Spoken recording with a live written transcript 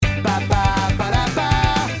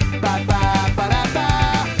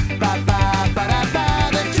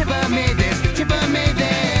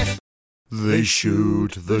They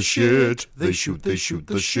shoot the shit, they shoot the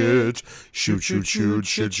shit, shoot,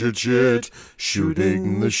 shit,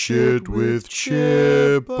 shooting the shit with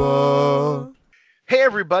Chippa. Hey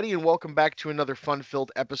everybody, and welcome back to another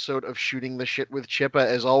fun-filled episode of Shooting the Shit with Chippa.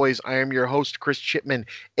 As always, I am your host, Chris Chipman,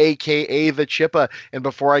 aka The Chippa. And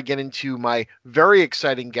before I get into my very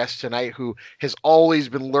exciting guest tonight, who has always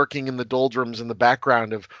been lurking in the doldrums in the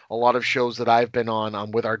background of a lot of shows that I've been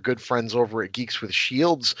on with our good friends over at Geeks with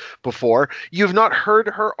Shields before, you've not heard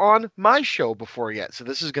her on my show before yet. So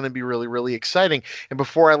this is going to be really, really exciting. And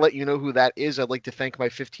before I let you know who that is, I'd like to thank my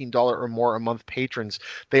 $15 or more a month patrons.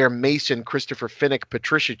 They are Mason, Christopher Finnick,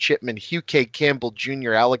 Patricia Chipman, Hugh K. Campbell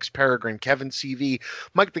Jr., Alex Peregrine, Kevin CV,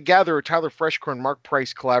 Mike the Gatherer, Tyler Freshcorn, Mark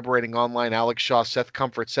Price, Collaborating Online, Alex Shaw, Seth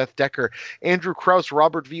Comfort, Seth Decker, Andrew Krause,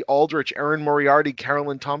 Robert V. Aldrich, Aaron Moriarty,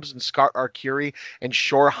 Carolyn Thompson, Scott Arcuri, and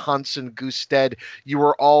Shore Hansen Gusted. You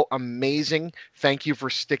are all amazing. Thank you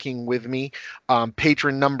for sticking with me.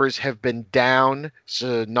 Patron numbers have been down,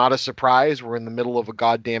 so not a surprise. We're in the middle of a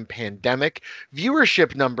goddamn pandemic.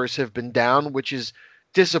 Viewership numbers have been down, which is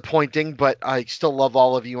disappointing, but I still love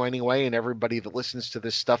all of you anyway, and everybody that listens to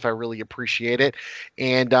this stuff. I really appreciate it,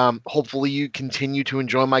 and hopefully you continue to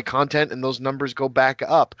enjoy my content and those numbers go back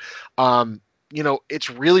up. It's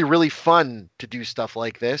really, really fun to do stuff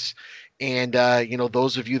like this. And,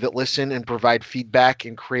 those of you that listen and provide feedback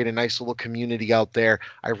and create a nice little community out there,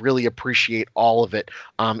 I really appreciate all of it.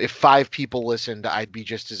 If 5 people listened, I'd be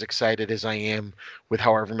just as excited as I am with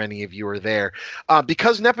however many of you are there.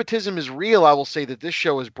 Because nepotism is real, I will say that this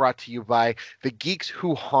show is brought to you by the Geeks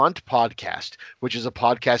Who Haunt podcast, which is a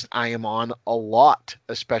podcast I am on a lot,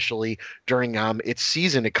 especially during its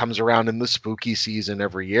season. It comes around in the spooky season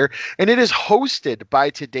every year, and it is hosted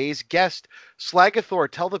by today's guest, Slagathor.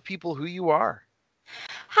 Tell the people who you are.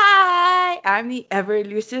 Hi, I'm the ever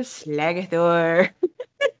elusive Slagathor.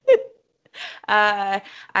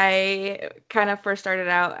 I kind of first started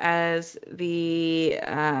out as the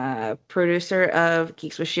producer of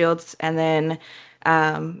Geeks with Shields, and then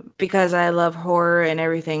because I love horror and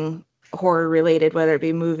everything horror related, whether it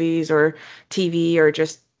be movies or TV or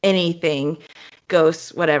just anything,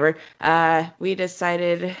 ghosts, whatever, we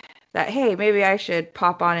decided that, hey, maybe I should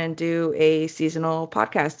pop on and do a seasonal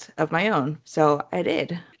podcast of my own. So I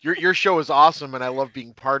did. Your show is awesome, and I love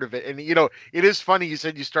being part of it. And, it is funny. You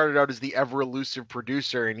said you started out as the ever elusive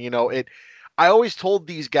producer, and, I always told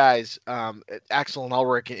these guys, Axel and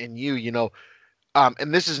Ulrich and you,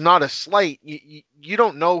 and this is not a slight, you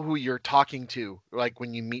don't know who you're talking to, like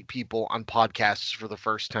when you meet people on podcasts for the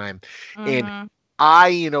first time. Mm-hmm. And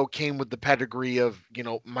I, came with the pedigree of,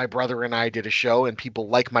 my brother and I did a show and people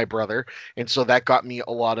like my brother. And so that got me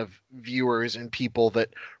a lot of viewers and people that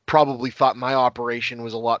probably thought my operation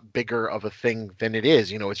was a lot bigger of a thing than it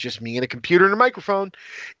is. It's just me and a computer and a microphone.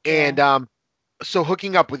 Yeah. And so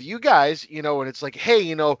hooking up with you guys, and it's like,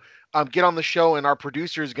 hey, get on the show and our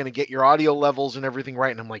producer is going to get your audio levels and everything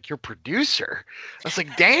right. And I'm like, your producer? I was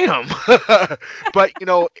like, damn. But,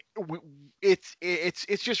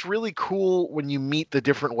 it's just really cool when you meet the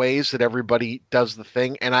different ways that everybody does the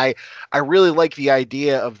thing. And I really like the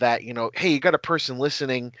idea of that, hey, you got a person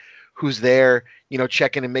listening who's there,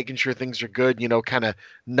 checking and making sure things are good, kind of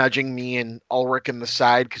nudging me and Ulrich in the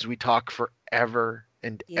side because we talk forever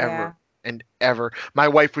and ever and ever. My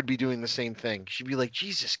wife would be doing the same thing. She'd be like,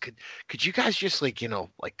 Jesus, could you guys just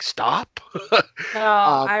stop?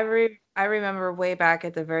 No, I remember way back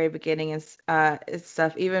at the very beginning and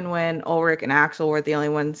stuff, even when Ulrich and Axel were the only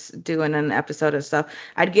ones doing an episode of stuff,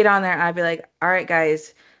 I'd get on there and I'd be like, all right,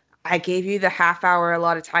 guys, I gave you the half hour, a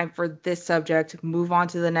lot of time for this subject, move on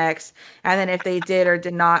to the next. And then if they did or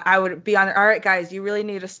did not, I would be on there. All right, guys, you really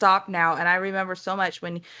need to stop now. And I remember so much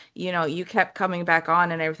when, you kept coming back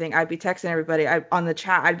on and everything. I'd be texting everybody on the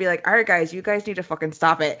chat. I'd be like, all right, guys, you guys need to fucking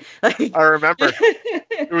stop it. Like, I remember.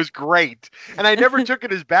 It was great. And I never took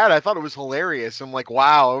it as bad. I thought it was hilarious. I'm like,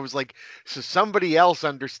 wow. I was like, so somebody else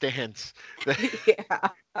understands. Yeah.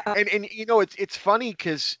 And it's funny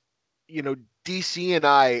because, DC and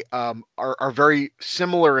I are very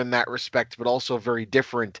similar in that respect, but also very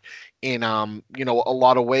different in a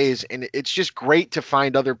lot of ways. And it's just great to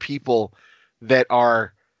find other people that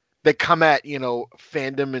come at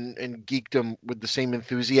fandom and geekdom with the same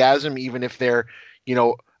enthusiasm, even if they're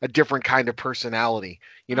a different kind of personality.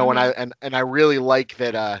 Mhm. And I really like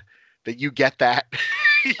that you get that.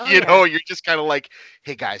 Oh, yeah. You're just kind of like,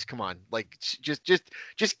 hey guys, come on, like just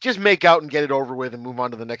make out and get it over with and move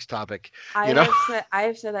on to the next topic. I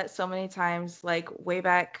have said that so many times, like way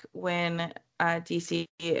back when DC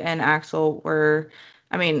and Axel were,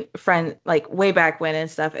 I mean, friend like way back when and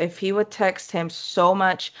stuff, if he would text him so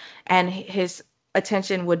much and his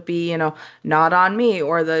attention would be, not on me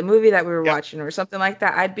or the movie that we were Yep. watching or something like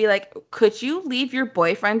that, I'd be like, could you leave your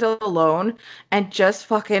boyfriend alone and just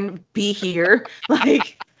fucking be here?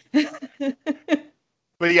 Like,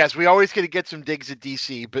 But yes, we always gonna get some digs at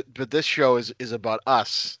DC, but this show is about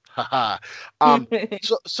us. Haha.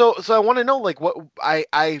 So I want to know like what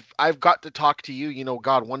I've got to talk to you.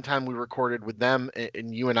 God, one time we recorded with them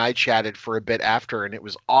and you and I chatted for a bit after, and it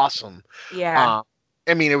was awesome. yeah. Uh,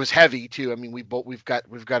 I mean, it was heavy too. I mean, we've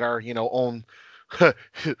got our own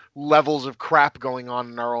levels of crap going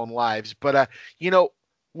on in our own lives. But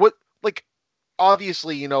what like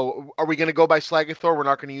obviously are we gonna go by Slagathor? We're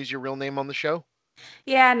not gonna use your real name on the show.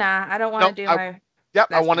 Yeah, nah, I don't want No, to do my yep,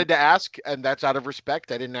 I that's wanted to ask, and that's out of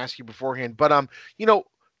respect. I didn't ask you beforehand, but you know,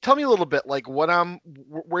 tell me a little bit, like what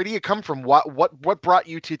where do you come from? What brought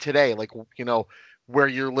you to today? Like, where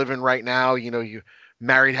you're living right now. You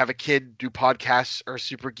married, have a kid, do podcasts, are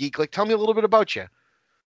super geek. Like, tell me a little bit about you.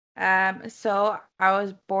 So I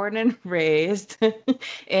was born and raised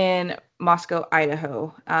in Moscow,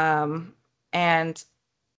 Idaho. And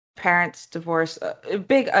parents divorced,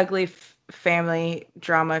 big ugly family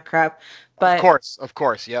drama crap. But Of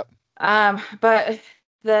course, yep. but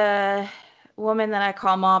the woman that I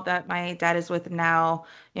call mom that my dad is with now,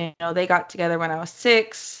 they got together when I was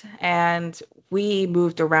 6, and we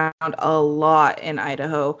moved around a lot in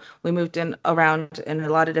Idaho. We moved in around in a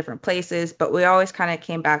lot of different places, but we always kind of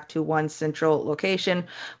came back to one central location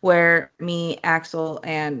where me, Axel,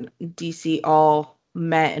 and DC all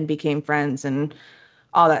met and became friends and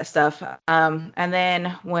all that stuff. And then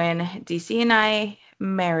when DC and I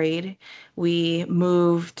married, we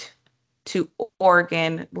moved to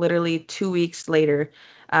Oregon literally 2 weeks later.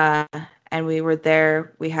 Uh, and we were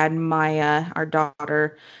there. We had Maya, our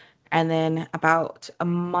daughter, and then about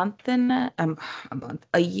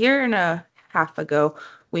a year and a half ago,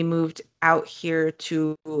 we moved out here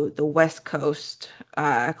to the West Coast,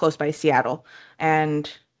 close by Seattle,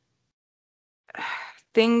 and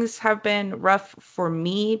things have been rough for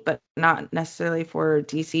me, but not necessarily for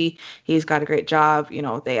DC. He's got a great job.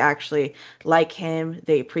 They actually like him.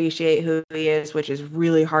 They appreciate who he is, which is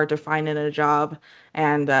really hard to find in a job.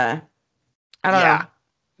 And I don't Yeah.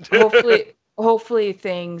 know. Hopefully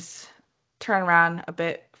things turn around a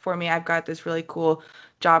bit for me. I've got this really cool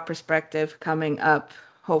job perspective coming up.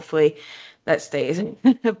 Hopefully that stays.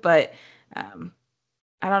 But um,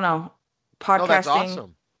 I don't know. No, that's Podcasting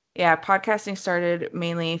awesome. yeah, podcasting started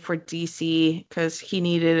mainly for DC because he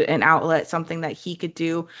needed an outlet, something that he could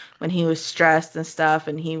do when he was stressed and stuff,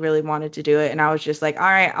 and he really wanted to do it. And I was just like, all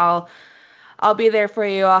right, I'll be there for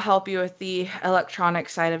you. I'll help you with the electronic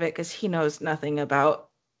side of it because he knows nothing about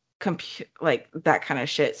like that kind of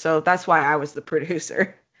shit. So that's why I was the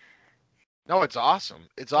producer. No, it's awesome.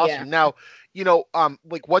 It's Yeah. awesome. Now,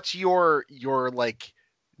 like what's your like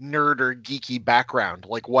nerd or geeky background?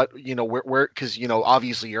 Like what, where because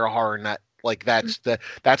obviously you're a horror nut. Like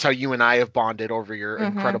that's how you and I have bonded over your Mm-hmm.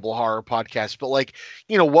 incredible horror podcast. But like,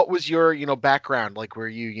 what was your, background? Like were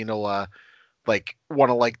you, like one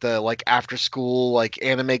of like the like after school like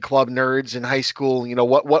anime club nerds in high school?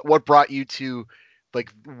 What brought you to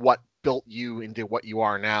like what built you into what you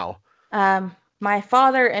are now? My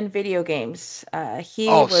father and video games.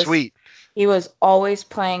 Oh, sweet. He was always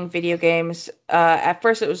playing video games. At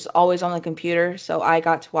first, it was always on the computer, so I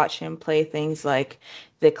got to watch him play things like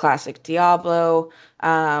the classic Diablo.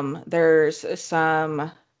 There's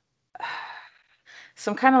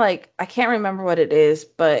some kind of like I can't remember what it is,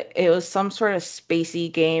 but it was some sort of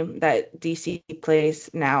spacey game that DC plays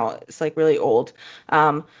now. It's like really old.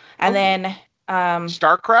 And Oh, then um,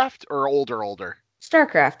 StarCraft or older?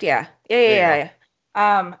 StarCraft, yeah. Yeah, yeah, There you yeah, go.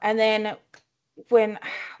 yeah. And then when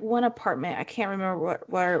one apartment, I can't remember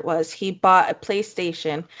where it was, he bought a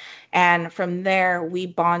PlayStation, and from there we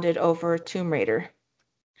bonded over Tomb Raider.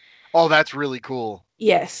 Oh, that's really cool.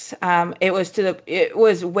 Yes, it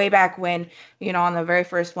was way back when, on the very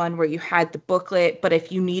first one where you had the booklet, but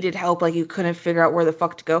if you needed help, like you couldn't figure out where the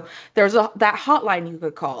fuck to go, there was that hotline you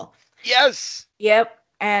could call. Yes. Yep.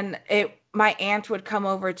 And my aunt would come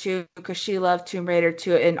over too because she loved Tomb Raider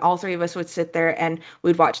too. And all three of us would sit there and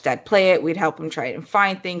we'd watch dad play it. We'd help him try and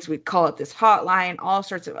find things. We'd call up this hotline, all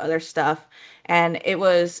sorts of other stuff. And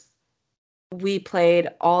we played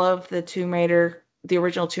all of the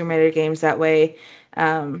original Tomb Raider games that way.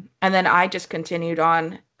 And then I just continued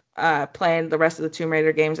on playing the rest of the Tomb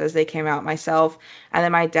Raider games as they came out myself. And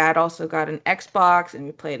then my dad also got an Xbox and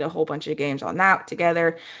we played a whole bunch of games on that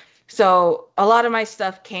together. So a lot of my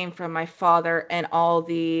stuff came from my father and all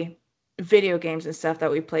the video games and stuff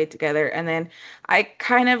that we played together. And then I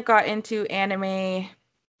kind of got into anime,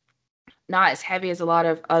 not as heavy as a lot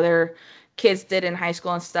of other kids did in high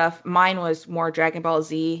school and stuff. Mine was more Dragon Ball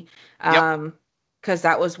Z, Yep. Because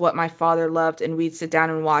that was what my father loved, and we'd sit down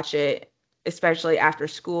and watch it, especially after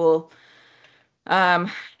school.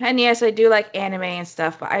 And yes, I do like anime and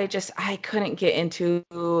stuff, but I couldn't get into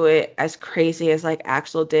it as crazy as like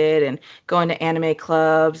Axel did and going to anime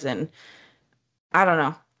clubs, and I don't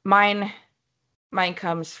know. Mine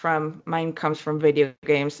comes from video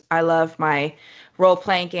games. I love my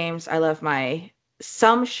role-playing games. I love my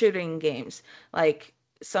some shooting games. Like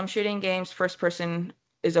some shooting games, first person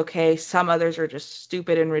is okay. Some others are just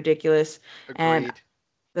stupid and ridiculous. And Agreed.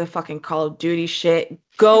 the fucking Call of Duty shit,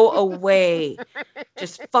 go away.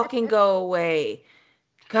 Just fucking go away.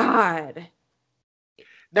 God.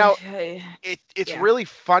 Now, Okay. it's Yeah. really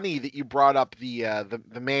funny that you brought up the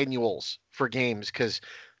manuals for games because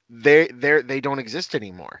they don't exist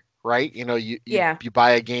anymore, right? You know, Yeah. you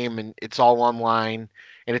buy a game and it's all online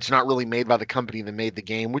and it's not really made by the company that made the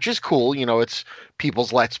game, which is cool. You know, it's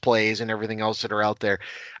people's let's plays and everything else that are out there.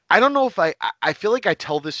 I don't know if I feel like I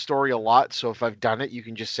tell this story a lot, so if I've done it, you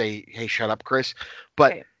can just say, "Hey, shut up, Chris."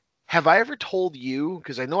 But Okay. have I ever told you?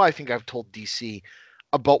 Because I think I've told DC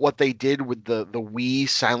about what they did with the Wii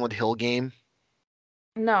Silent Hill game.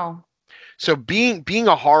 No. So being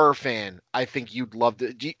a horror fan, I think you'd love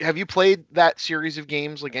to. Have you played that series of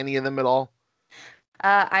games, like any of them at all?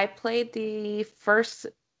 I played the first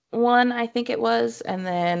one, I think it was, and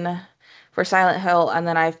then for Silent Hill, and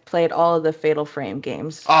then I've played all of the Fatal Frame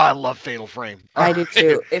games. Oh, I love Fatal Frame. I do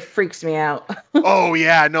too. It freaks me out. Oh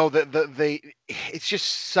yeah, no, it's just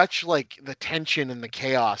such like the tension and the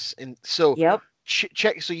chaos, and so Yep.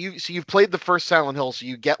 check. You've played the first Silent Hill, so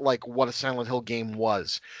you get like what a Silent Hill game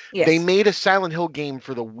was. They Yes. made a Silent Hill game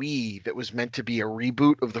for the Wii that was meant to be a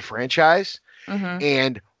reboot of the franchise. Mm-hmm.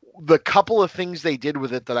 And the couple of things they did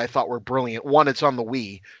with it that I thought were brilliant. One, it's on the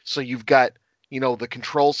Wii, so you've got, the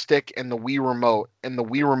control stick and the Wii remote, and the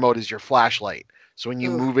Wii remote is your flashlight. So when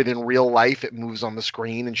you Oof. move it in real life, it moves on the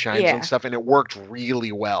screen and shines on Yeah. stuff, and it worked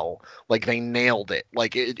really well. Like they nailed it.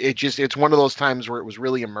 Like it's one of those times where it was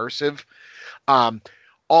really immersive. Um,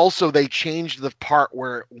 Also, they changed the part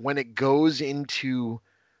where when it goes into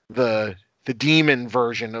the the demon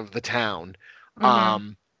version of the town, Mm-hmm.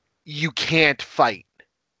 um, you can't fight.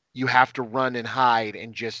 You have to run and hide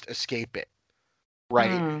and just escape it,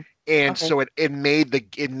 right? Mm. And Okay. so it made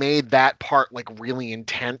that part like really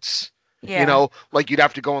intense. Yeah. Like you'd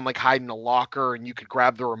have to go and like hide in a locker and you could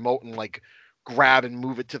grab the remote and like grab and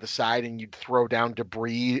move it to the side and you'd throw down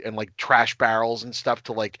debris and like trash barrels and stuff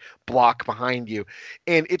to like block behind you.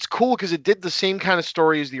 And it's cool because it did the same kind of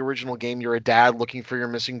story as the original game. You're a dad looking for your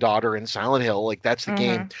missing daughter in Silent Hill, like that's the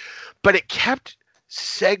game. Mm-hmm. But it kept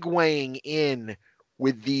segueing in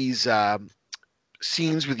with these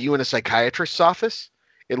scenes with you in a psychiatrist's office.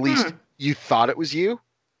 At least Hmm. you thought it was you.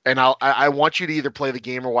 And I want you to either play the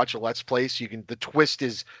game or watch a let's play so you can. The twist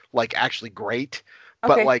is like actually great,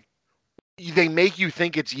 but Okay. like they make you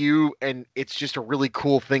think it's you, and it's just a really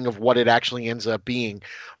cool thing of what it actually ends up being.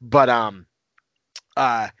 But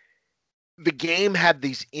uh, the game had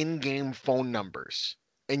these in-game phone numbers,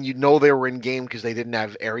 and you know they were in game because they didn't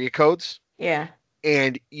have area codes, Yeah.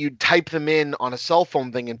 and you'd type them in on a cell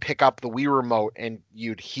phone thing and pick up the Wii remote and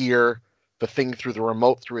you'd hear the thing through the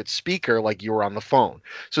remote through its speaker like you were on the phone.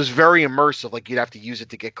 So it's very immersive, like you'd have to use it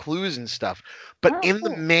to get clues and stuff. But Oh, in the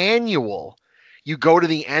cool. manual, you go to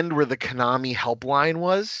the end where the Konami helpline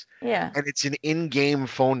was Yeah. and it's an in-game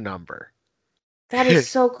phone number. That is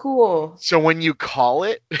so cool. So when you call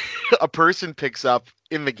it, a person picks up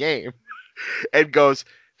in the game and goes,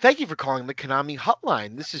 "Thank you for calling the Konami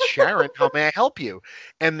hotline. This is Sharon. How may I help you?"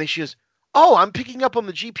 And then she goes, "Oh, I'm picking up on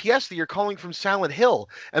the GPS that you're calling from Silent Hill."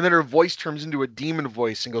 And then her voice turns into a demon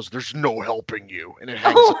voice and goes, "There's no helping you." And it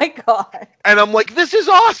hangs Oh up. my God. And I'm like, "This is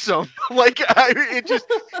awesome." It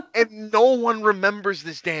just, and no one remembers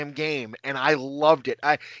this damn game. And I loved it.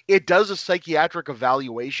 It does a psychiatric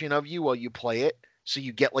evaluation of you while you play it. So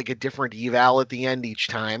you get like a different eval at the end each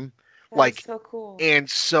time. That is Like, so cool. and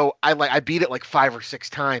so I beat it like 5 or 6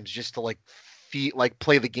 times just to like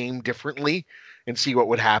play the game differently and see what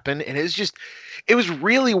would happen. And it was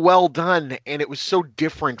really well done, and it was so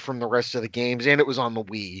different from the rest of the games. And it was on the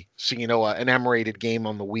Wii, so an M-rated game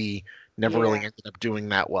on the Wii never really Yeah. ended up doing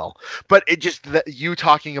that well. But it just that you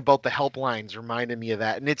talking about the helplines reminded me of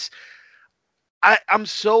that, and I'm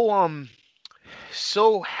so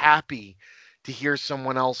happy to hear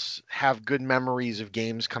someone else have good memories of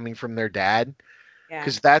games coming from their dad Yeah.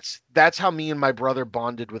 because that's how me and my brother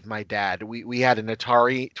bonded with my dad. We had an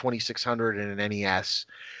Atari 2600 and an NES,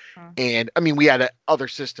 And I mean, we had other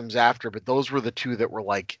systems after, but those were the two that were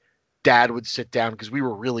like, Dad would sit down because we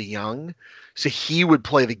were really young, so he would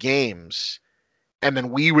play the games, and then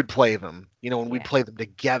we would play them, and we'd play them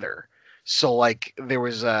together. So like there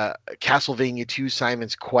was Castlevania 2,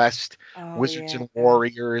 Simon's Quest, Wizards and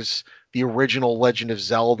Warriors, the original Legend of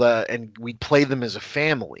Zelda, and we'd play them as a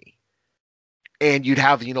family. And you'd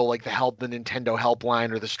have, like the Nintendo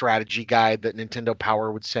helpline or the strategy guide that Nintendo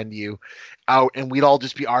Power would send you out, and we'd all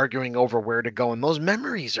just be arguing over where to go. And those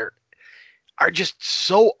memories are just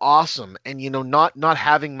so awesome. And not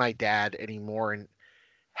having my dad anymore and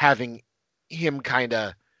having him kind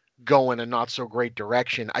of go in a not so great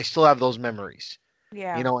direction, I still have those memories.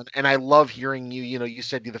 Yeah. And I love hearing you. You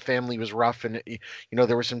said the family was rough, and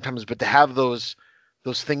there were some times, but to have those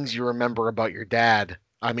things you remember about your dad.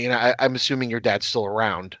 I mean, I'm assuming your dad's still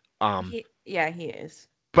around. He is.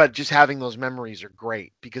 But just having those memories are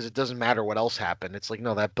great because it doesn't matter what else happened. It's like,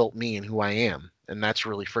 no, that built me and who I am, and that's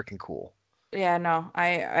really freaking cool. Yeah, no,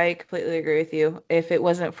 I completely agree with you. If it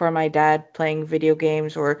wasn't for my dad playing video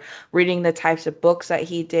games or reading the types of books that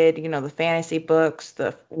he did, the fantasy books,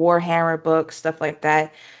 the Warhammer books, stuff like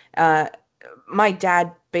that, my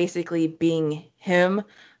dad basically being him,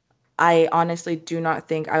 I honestly do not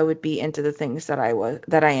think I would be into the things that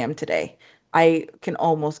I am today. I can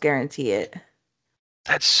almost guarantee it.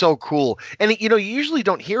 That's so cool. And you usually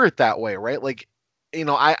don't hear it that way, right? Like,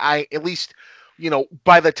 I at least,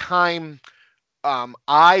 by the time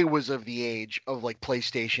I was of the age of like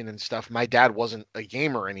PlayStation and stuff, my dad wasn't a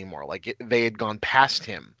gamer anymore. Like they had gone past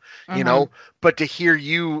him, but to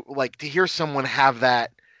hear someone have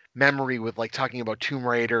that memory with like talking about Tomb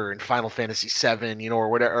Raider and Final Fantasy 7, or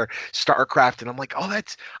whatever, or StarCraft. And I'm like,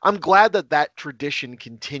 I'm glad that tradition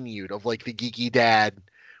continued of like the geeky dad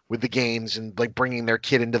with the games and like bringing their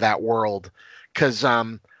kid into that world. Cause,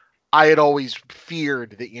 I had always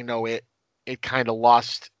feared that, it kind of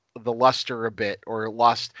lost the luster a bit, or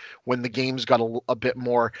lost when the games got a bit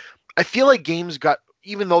more. I feel like games got,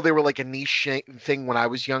 even though they were like a niche thing when I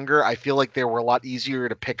was younger, I feel like they were a lot easier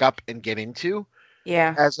to pick up and get into.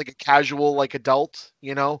 Yeah. As like a casual like adult,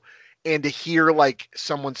 and to hear like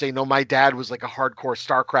someone say, no, my dad was like a hardcore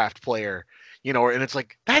StarCraft player, and it's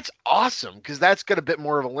like, that's awesome because that's got a bit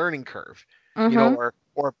more of a learning curve,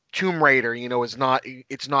 or Tomb Raider, it's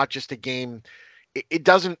not just a game. It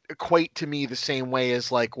doesn't equate to me the same way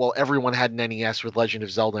as like, well, everyone had an NES with Legend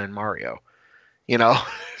of Zelda and Mario,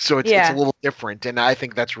 so it's a little different, and I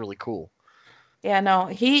think that's really cool. Yeah, no,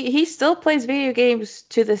 he still plays video games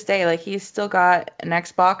to this day. Like he's still got an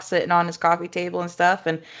Xbox sitting on his coffee table and stuff.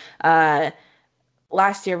 And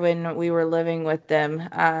last year when we were living with them,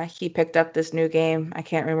 he picked up this new game. I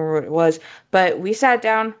can't remember what it was, but we sat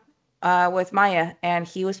down with Maya and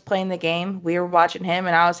he was playing the game. We were watching him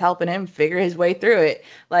and I was helping him figure his way through it.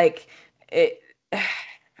 Like it,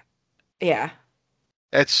 yeah.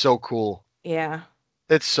 That's so cool. Yeah.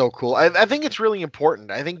 That's so cool. I think it's really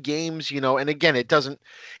important. I think games, and again, it doesn't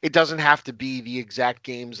have to be the exact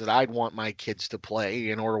games that I'd want my kids to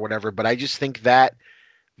play, or whatever. But I just think that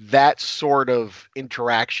sort of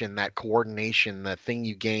interaction, that coordination, that thing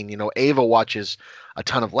you gain. Ava watches a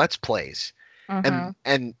ton of Let's Plays,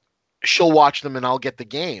 and she'll watch them and I'll get the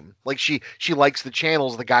game. Like she likes the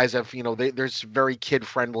channels. The guys have, there's very kid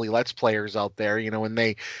friendly Let's Players out there, and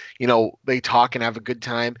they talk and have a good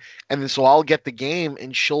time. And then so I'll get the game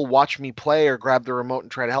and she'll watch me play or grab the remote and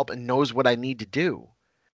try to help and knows what I need to do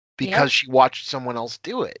because she watched someone else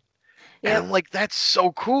do it. Yep. And I'm like, that's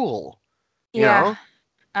so cool. Yeah.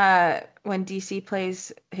 When DC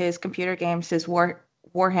plays his computer games, his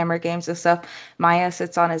Warhammer games and stuff, Maya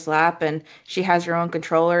sits on his lap and she has her own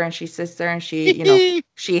controller and she sits there and she,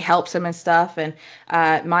 she helps him and stuff. And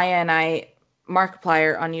Maya and I,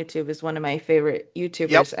 Markiplier on YouTube is one of my favorite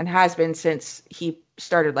YouTubers and has been since he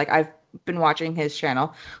started. Like I've been watching his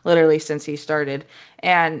channel literally since he started,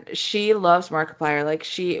 and she loves Markiplier. Like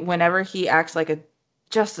whenever he acts like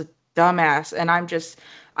just a dumbass, and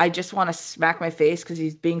I just want to smack my face because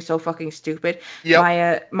he's being so fucking stupid.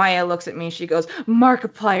 Yep. Maya looks at me and she goes,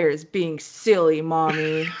 Markiplier is being silly,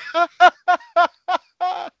 mommy.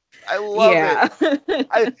 I love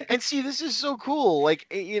it. And see, this is so cool. Like,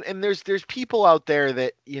 and there's people out there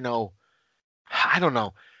that, I don't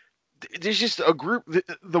know. There's just a group.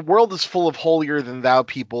 The world is full of holier than thou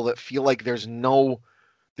people that feel like there's no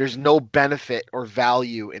benefit or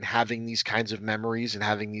value in having these kinds of memories and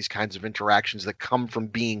having these kinds of interactions that come from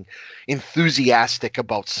being enthusiastic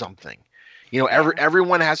about something.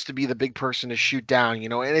 Everyone has to be the big person to shoot down,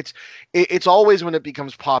 and it's always when it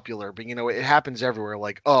becomes popular, but it happens everywhere.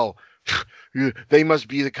 Like, oh, they must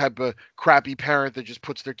be the type of crappy parent that just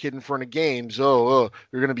puts their kid in front of games. They're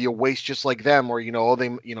going to be a waste just like them, or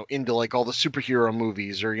they into like all the superhero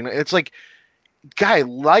movies, or it's like, guy,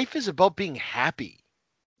 life is about being happy.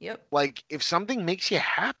 Yep. Like, if something makes you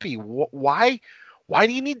happy, why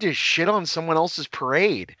do you need to shit on someone else's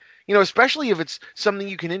parade? Especially if it's something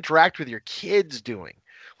you can interact with your kids doing.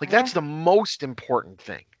 Like, that's the most important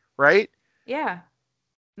thing, right? Yeah.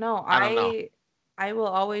 No, I don't know. I will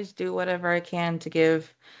always do whatever I can to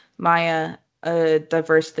give Maya a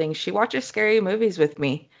diverse thing. She watches scary movies with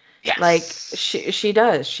me. Like Yes. she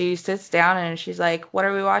does. She sits down and she's like, "What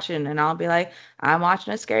are we watching?" And I'll be like, "I'm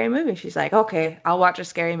watching a scary movie." She's like, "Okay, I'll watch a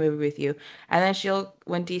scary movie with you." And then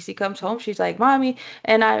when DC comes home, she's like, "Mommy,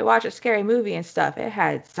 and I watch a scary movie and stuff. It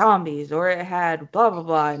had zombies or it had blah blah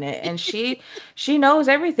blah in it." And she knows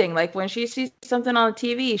everything. Like when she sees something on the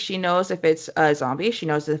TV, she knows if it's a zombie, she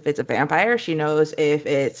knows if it's a vampire, she knows if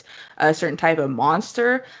it's a certain type of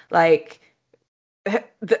monster. Like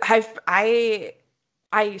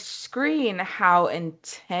I screen how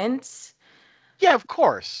Yeah, of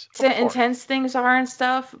course. intense things are and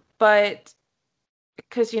stuff, but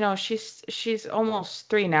because she's almost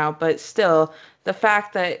 3 now, but still the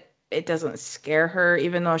fact that it doesn't scare her,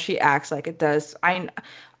 even though she acts like it does.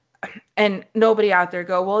 And nobody out there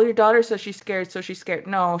go, well, your daughter says she's scared, so she's scared.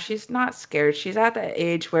 No, she's not scared. She's at that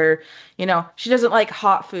age where, she doesn't like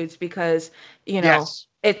hot foods because, Yes.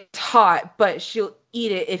 it's hot, but she'll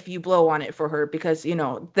eat it if you blow on it for her because,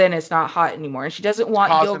 then it's not hot anymore. And she doesn't It's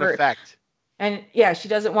want cause and yogurt. effect. And yeah, she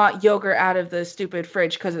doesn't want yogurt out of the stupid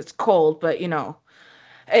fridge because it's cold, but,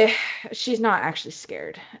 eh, she's not actually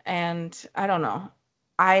scared. And I don't know.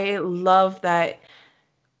 I love that.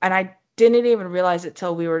 And I didn't even realize it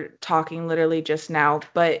till we were talking literally just now,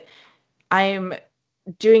 but I'm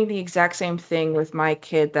doing the exact same thing with my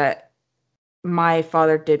kid that my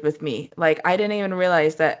father did with me. Like I didn't even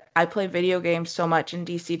realize that I play video games so much and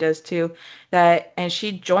DC does too, and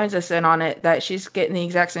she joins us in on it, that she's getting the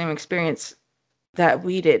exact same experience that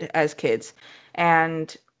we did as kids.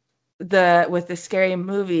 And with the scary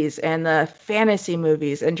movies and the fantasy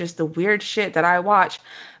movies and just the weird shit that I watch,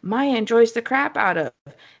 Maya enjoys the crap out of.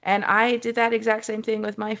 And I did that exact same thing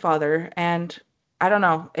with my father. And I don't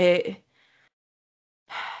know, it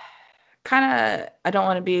kind of, I don't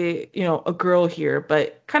want to be, a girl here,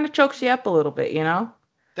 but kind of chokes you up a little bit,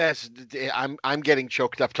 I'm getting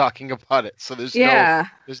choked up talking about it. So Yeah.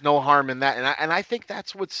 there's no harm in that. And I think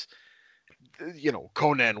that's what's,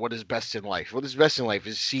 Conan, what is best in life? What is best in life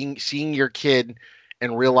is seeing your kid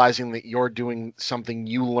and realizing that you're doing something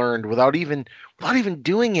you learned without even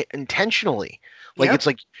doing it intentionally. Like Yep. it's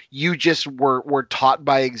like you just were taught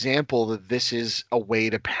by example that this is a way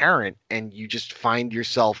to parent, and you just find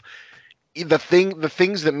yourself, the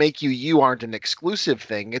things that make you aren't an exclusive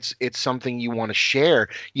thing. It's something you want to share.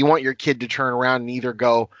 You want your kid to turn around and either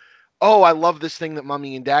go, "Oh, I love this thing that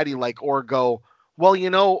mommy and daddy like," or go, "Well,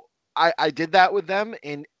 I did that with them,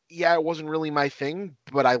 and yeah, it wasn't really my thing,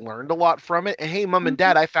 but I learned a lot from it. And hey, mom and Mhm.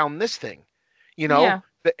 dad, I found this thing." You know, Yeah.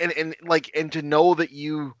 and to know that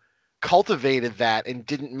you cultivated that and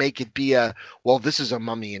didn't make it be a, well, this is a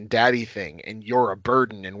mommy and daddy thing and you're a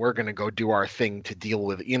burden and we're going to go do our thing to deal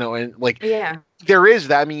with it, and like Yeah. there is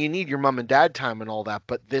that. I mean, you need your mom and dad time and all that,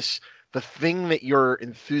 but the thing that you're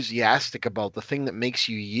enthusiastic about, the thing that makes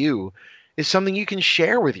you is something you can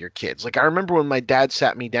share with your kids. Like I remember when my dad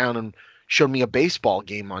sat me down and showed me a baseball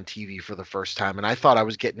game on TV for the first time, and I thought I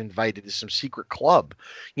was getting invited to some secret club,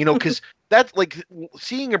 because that's like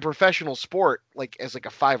seeing a professional sport like as like a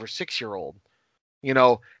 5 or 6 year old,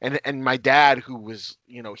 and my dad, who was,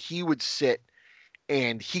 he would sit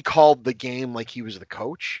and he called the game like he was the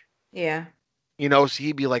coach. Yeah. So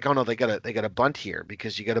he'd be like, "Oh no, they got a bunt here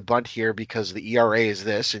because you got a bunt here because the ERA is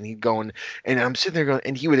this," and he'd go and I'm sitting there going,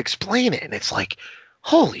 and he would explain it, and it's like,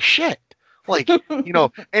 holy shit, like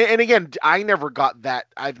and again, I never got that.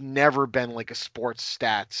 I've never been like a sports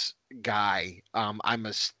stats guy.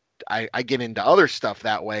 I get into other stuff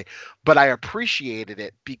that way, but I appreciated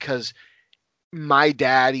it because my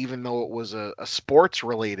dad, even though it was a sports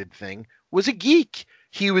related thing, was a geek.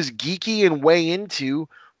 He was geeky and way into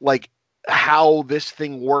like how this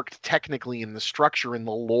thing worked technically, and the structure and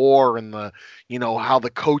the lore and the how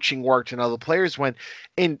the coaching worked and how the players went.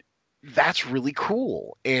 And that's really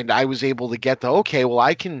cool. And I was able to get the, okay, well,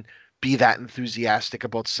 I can be that enthusiastic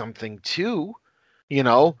about something too, you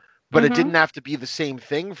know but it Mhm. didn't have to be the same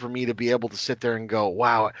thing for me to be able to sit there and go,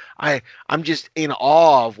 wow, I'm just in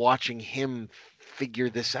awe of watching him figure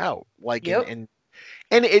this out. Like, Yep.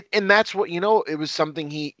 and that's what, it was something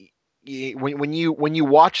when you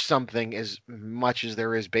watch something as much as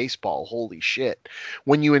there is baseball, holy shit,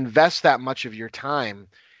 when you invest that much of your time,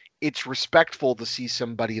 it's respectful to see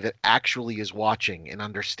somebody that actually is watching and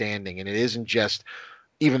understanding, and it isn't just,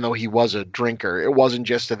 even though he was a drinker, it wasn't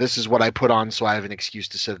just a, this is what I put on so I have an excuse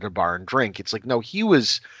to sit at a bar and drink. It's like, no,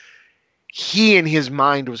 he in his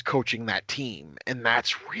mind was coaching that team, and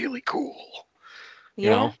that's really cool. Yeah. You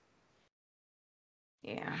know?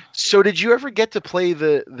 Yeah. So did you ever get to play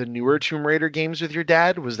the newer Tomb Raider games with your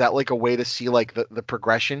dad? Was that like a way to see like the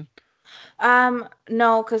progression?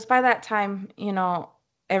 No, because by that time,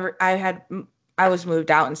 I was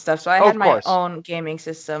moved out and stuff, so I Oh, had of my course. own gaming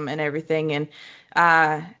system and everything, and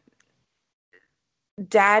uh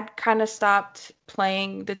Dad kind of stopped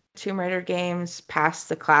playing the Tomb Raider games past the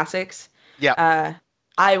classics. Yeah. Uh,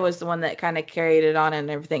 I was the one that kind of carried it on and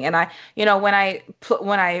everything. And when I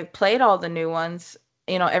played all the new ones,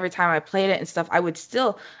 every time I played it and stuff, I would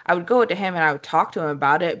go to him and I would talk to him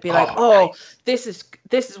about it, be like, Oh, "Oh, nice. this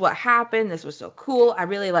is what happened. This was so cool. I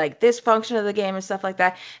really like this function of the game and stuff like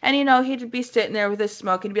that." And he'd be sitting there with his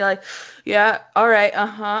smoke and be like, "Yeah, all right,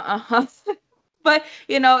 uh-huh, uh-huh." But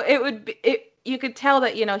it would be it you could tell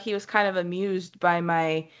that he was kind of amused by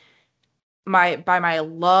my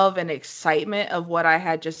love and excitement of what I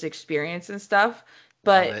had just experienced and stuff.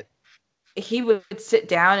 Love But it. he would sit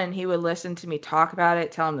down and he would listen to me talk about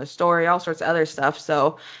it, tell him the story, all sorts of other stuff.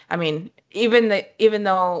 So I mean, even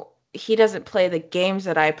though he doesn't play the games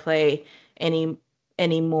that I play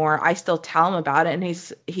anymore, I still tell him about it, and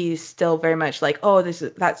he's still very much like, "Oh,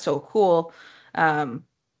 that's so cool." um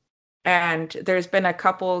and there's been a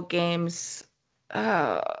couple games.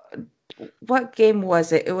 uh what game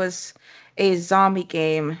was it? It was a zombie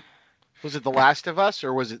game. Was it The Last of Us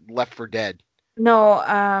or was it Left 4 Dead? No,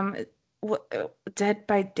 Dead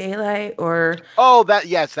by Daylight, or Oh,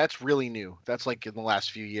 yes, that's really new. That's like in the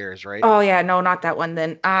last few years, right? oh yeah, no, not that one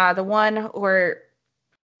then. The one where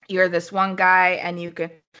you're this one guy and you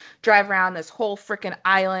can drive around this whole freaking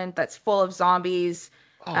island that's full of zombies.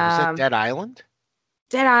 Oh, was that um Dead Island?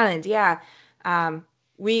 Dead Island, yeah. Um,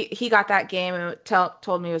 he got that game and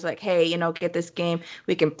told me, he was like, "Hey, get this game.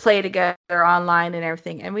 We can play together online and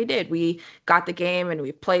everything." And we did. We got the game and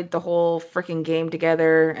we played the whole freaking game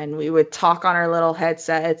together, and we would talk on our little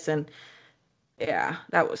headsets, and yeah,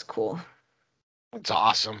 that was cool. That's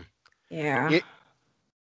awesome. Yeah. It,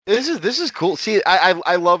 this is cool. See,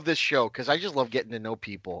 I love this show because I just love getting to know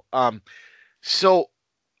people. So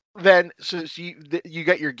so you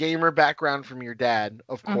got your gamer background from your dad,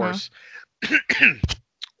 of Mm-hmm. course.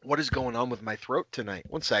 What is going on with my throat tonight?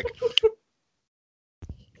 One sec.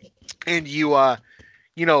 And you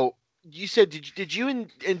know, you said did you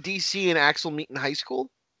and DC and Axel meet in high school?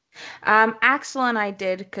 Axel and I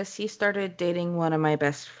did because he started dating one of my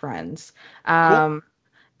best friends. Cool. Um,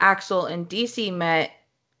 Axel and DC met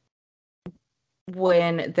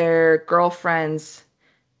when their girlfriends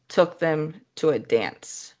took them to a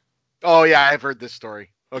dance. Oh yeah, I've heard this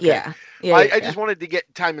story. Okay. Yeah, yeah, I yeah. just wanted to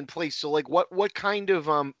get time and place. So like what kind of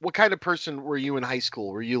person were you in high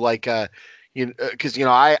school? Were you like because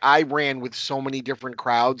I ran with so many different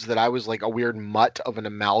crowds that I was like a weird mutt of an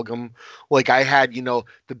amalgam. Like I had,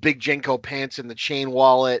 the big Jenko pants and the chain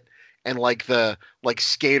wallet and like the like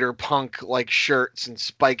skater punk like shirts and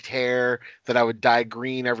spiked hair that I would dye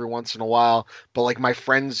green every once in a while. But like my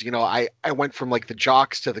friends, I went from like the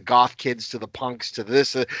jocks to the goth kids to the punks to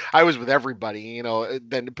this. I was with everybody,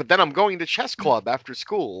 but then I'm going to chess club after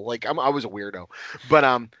school. Like I was a weirdo. But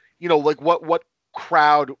like what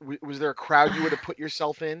crowd was there a crowd you would have put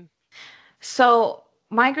yourself in? So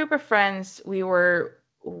my group of friends, we were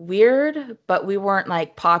weird, but we weren't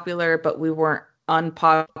like popular, but we weren't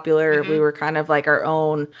unpopular. We Hmm. were kind of like our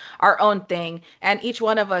own thing. And each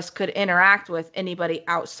one of us could interact with anybody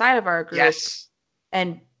outside of our group Yes.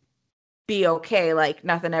 and be okay, like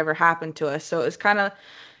nothing ever happened to us. So it's kind of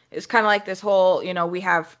like this whole, we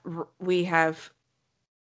have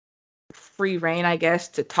free reign, I guess,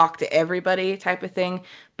 to talk to everybody type of thing.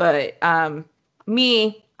 But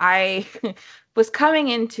me, I was coming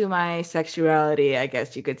into my sexuality, I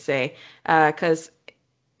guess you could say, because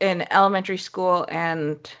in elementary school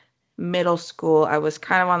and middle school, I was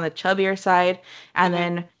kind of on the chubbier side, and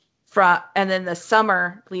Hmm. then the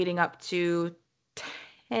summer leading up to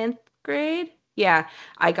 10th grade. Yeah,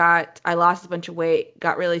 I lost a bunch of weight,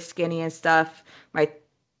 got really skinny and stuff.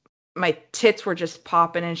 My tits were just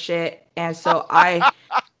popping and shit. And so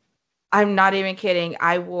I'm not even kidding.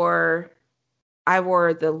 I wore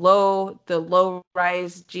the low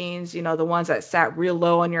rise jeans, the ones that sat real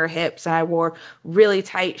low on your hips, and I wore really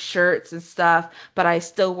tight shirts and stuff, but I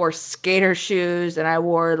still wore skater shoes, and I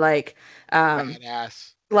wore like um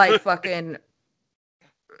Badass. like fucking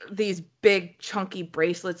these big chunky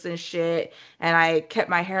bracelets and shit, and I kept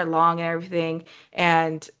my hair long and everything,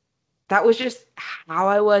 and that was just how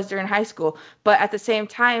I was during high school. But at the same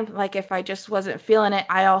time, like if I just wasn't feeling it,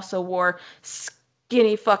 I also wore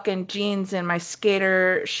skinny fucking jeans and my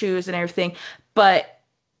skater shoes and everything, but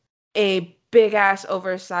a big ass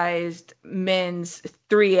oversized men's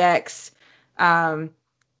 3X um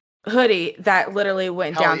hoodie that literally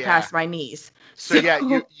went Hell down yeah. past my knees. So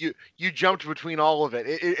yeah, you jumped between all of it.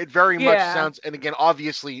 It very much Yeah. sounds, and again,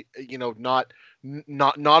 obviously, not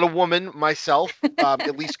a woman myself,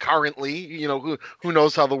 at least currently. Who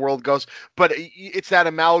knows how the world goes, but it's that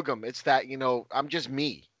amalgam. It's that I'm just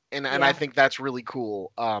me, and I Yeah. think that's really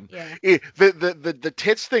cool. Yeah. The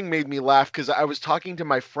tits thing made me laugh because I was talking to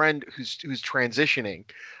my friend who's transitioning.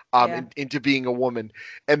 Yeah. Into being a woman,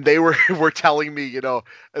 and they were telling me,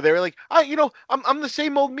 they were like, I'm the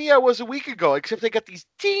same old me I was a week ago, except I got these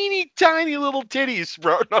teeny tiny little titties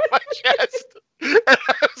brought on my chest. And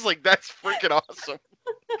I was like, that's freaking awesome.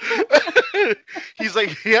 He's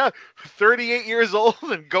like, yeah, 38 years old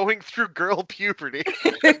and going through girl puberty.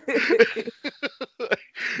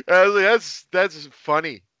 I was like, that's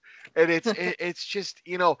funny. And it's just,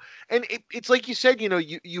 and it's like you said,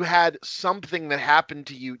 you had something that happened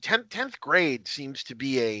to you. 10th grade seems to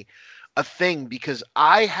be a thing, because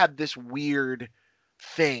I had this weird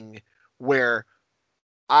thing where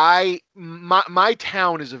my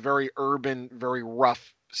town is a very urban, very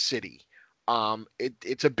rough city.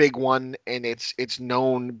 It's a big one, and it's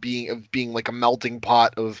known being like a melting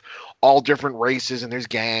pot of all different races, and there's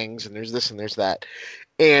gangs, and there's this and there's that.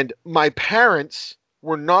 And my parents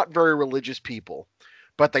were not very religious people,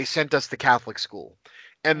 but they sent us to Catholic school.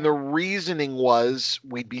 And the reasoning was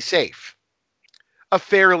we'd be safe. A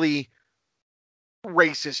fairly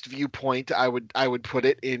racist viewpoint, I would put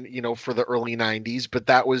it in, for the early 90s, but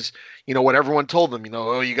that was, what everyone told them,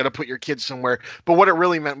 oh, you got to put your kids somewhere. But what it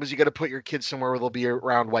really meant was you got to put your kids somewhere where they'll be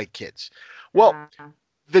around white kids. Well,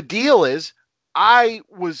 the deal is I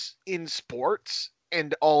was in sports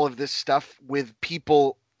and all of this stuff with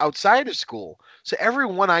people outside of school. So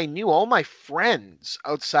everyone I knew, all my friends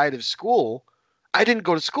outside of school, I didn't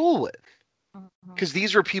go to school with, because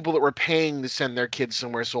these were people that were paying to send their kids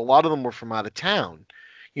somewhere. So a lot of them were from out of town,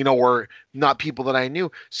 were not people that I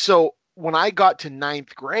knew. So when I got to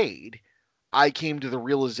 9th grade, I came to the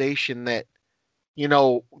realization that,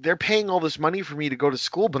 they're paying all this money for me to go to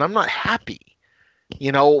school, but I'm not happy.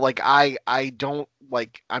 Like I don't,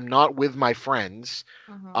 like, I'm not with my friends.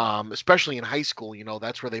 Especially in high school,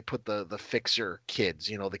 that's where they put the fixer kids,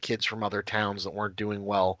 the kids from other towns that weren't doing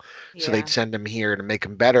well. So they'd send them here to make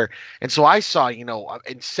them better. And so I saw, in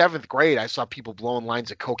 7th grade, I saw people blowing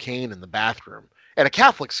lines of cocaine in the bathroom at a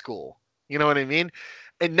Catholic school. You know what I mean?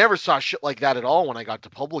 And never saw shit like that at all when I got to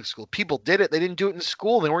public school. People did it. They didn't do it in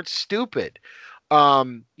school. They weren't stupid.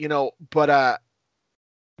 But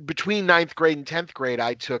between 9th grade and 10th grade,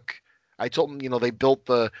 I told them, they built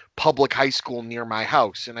the public high school near my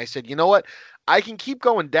house. And I said, you know what? I can keep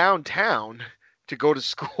going downtown to go to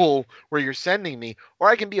school where you're sending me, or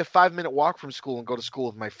I can be a 5-minute walk from school and go to school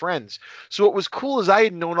with my friends. So what was cool is I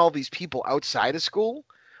had known all these people outside of school,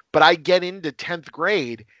 but I get into 10th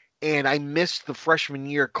grade and I missed the freshman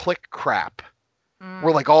year clique crap,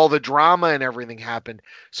 where like all the drama and everything happened.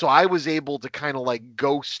 So I was able to kind of like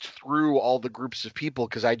ghost through all the groups of people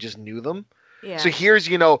because I just knew them. Yeah. So here's,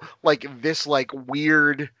 like this like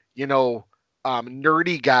weird,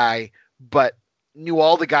 nerdy guy, but knew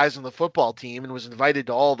all the guys on the football team and was invited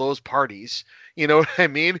to all those parties. You know what I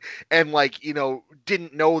mean? And like,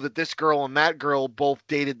 didn't know that this girl and that girl both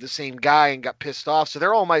dated the same guy and got pissed off. So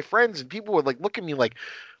they're all my friends, and people would like look at me like,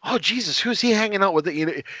 oh Jesus, who's he hanging out with?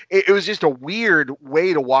 It was just a weird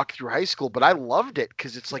way to walk through high school, but I loved it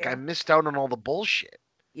because it's like I missed out on all the bullshit.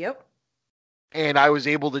 Yep. And I was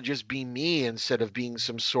able to just be me instead of being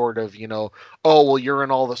some sort of, oh, well, you're in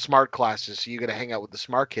all the smart classes, so you got to hang out with the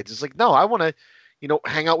smart kids. It's like, no, I want to,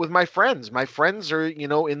 hang out with my friends. My friends are,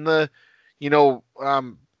 in the,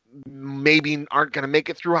 maybe aren't going to make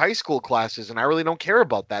it through high school classes, and I really don't care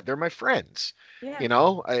about that. They're my friends. Yeah.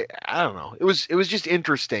 I don't know. It was just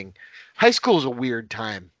interesting. High school is a weird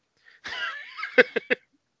time.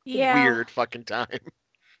 Yeah. Weird fucking time.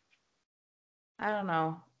 I don't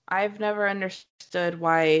know. I've never understood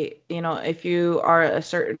why, if you are a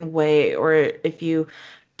certain way, or if you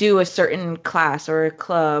do a certain class or a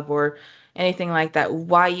club or anything like that,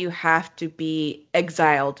 why you have to be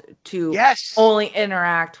exiled to only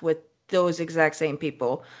interact with those exact same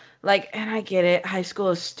people. Like, and I get it, high school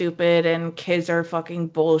is stupid and kids are fucking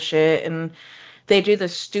bullshit and they do the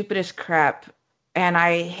stupidest crap. And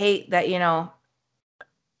I hate that,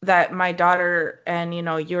 that my daughter and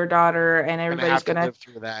your daughter and Gonna everybody's have to gonna. live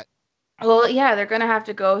through that. Well, yeah, they're gonna have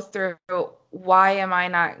to go through why am I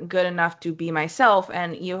not good enough to be myself?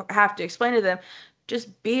 And you have to explain to them,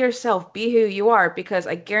 just be yourself, be who you are, because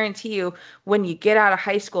I guarantee you, when you get out of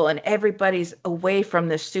high school and everybody's away from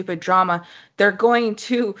this stupid drama, they're going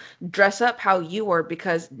to dress up how you were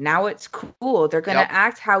because now it's cool. They're gonna Yep.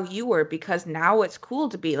 act how you were because now it's cool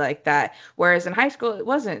to be like that. Whereas in high school it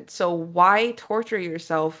wasn't. So why torture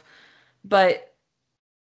yourself? But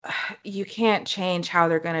you can't change how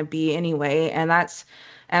they're going to be anyway, and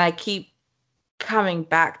I keep coming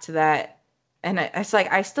back to that. And it's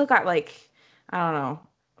like I still got like, I don't know,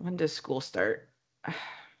 when does school start?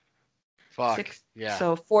 Fuck. Six, Yeah.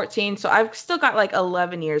 so 14, so I've still got like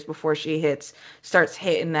 11 years before she starts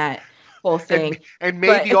hitting that whole And thing. and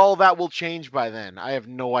But maybe all that will change by then. I have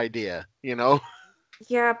no idea, you know?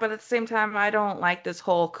 yeah, but at the same time, I don't like this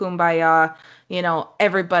whole kumbaya,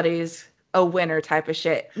 everybody's a winner type of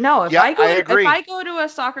shit. No, if Yeah, I I go to if agree. I go to a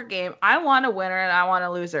soccer game, I want a winner and I want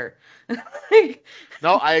a loser. Like,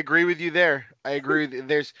 No, I agree with you there. I agree with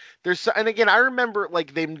you. And again, I remember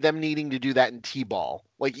like them needing to do that in T-ball.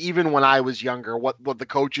 Like even when I was younger, what the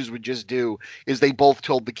coaches would just do is they both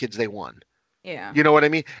told the kids they won. yeah. You know what I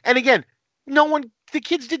mean? And again, the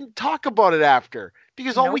kids didn't talk about it after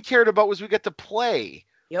because all we Nope. cared about was we got to play.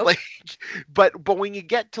 Yep. Like, but when you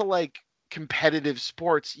get to like competitive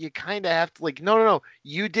sports, you kind of have to like, no, no, no,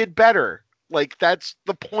 you did better. Like that's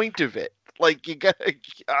the point of it. Like you gotta,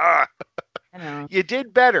 ah, I know. you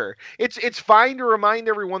did better. It's fine to remind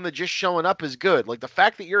everyone that just showing up is good. Like the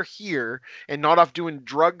fact that you're here and not off doing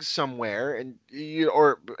drugs somewhere, and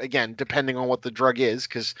or again, depending on what the drug is,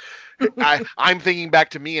 because I'm thinking back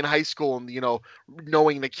to me in high school and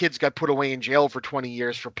knowing the kids got put away in jail for 20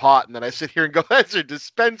 years for pot, and then I sit here and go, that's a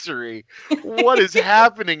dispensary. What is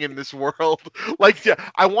happening in this world? Like, yeah,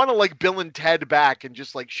 I want to like Bill and Ted back and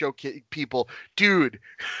just like show people, dude,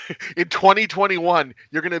 in 2021,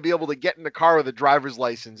 you're going to be able to get in the car with a driver's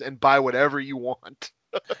license and buy whatever you want.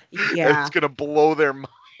 And it's Yeah. going to blow their minds.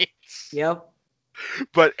 Yep.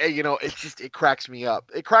 But it cracks me up.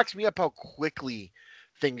 It cracks me up how quickly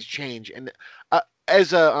things change. And uh,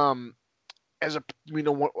 as a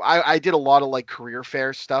I did a lot of like career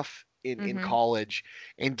fair stuff in Mm-hmm. college,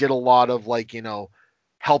 and did a lot of like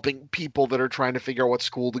helping people that are trying to figure out what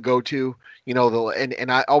school to go to.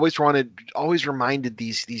 And I always reminded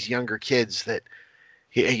these younger kids that,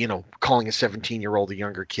 calling a 17-year-old a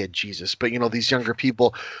younger kid, Jesus, but these younger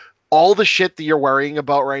people, all the shit that you're worrying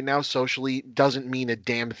about right now socially doesn't mean a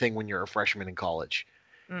damn thing when you're a freshman in college,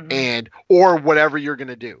 Mm-mm. and or whatever you're going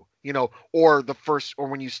to do, or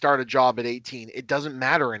when you start a job at 18, it doesn't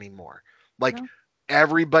matter anymore. Like No.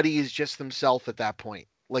 everybody is just themselves at that point.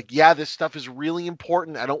 Like, yeah, this stuff is really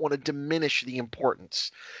important. I don't want to diminish the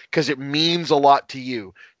importance because it means a lot to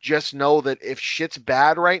you. Just know that if shit's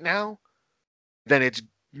bad right now, then it's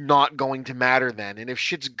not going to matter then. And if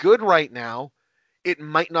shit's good right now, it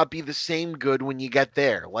might not be the same good when you get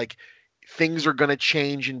there. Like things are going to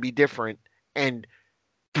change and be different, and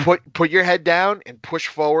put your head down and push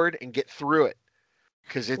forward and get through it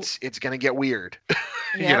because it's going to get weird.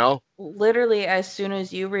 you Yep. know? Literally, as soon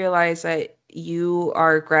as you realize that you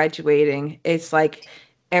are graduating, it's like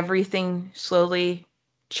everything slowly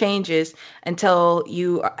changes until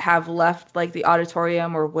you have left like the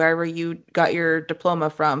auditorium or wherever you got your diploma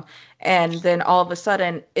from. And then all of a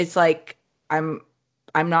sudden it's like I'm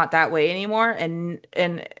I'm not that way anymore, and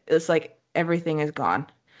it's like everything is gone.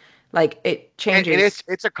 Like it And changes.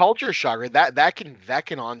 it's a culture shock. Right? That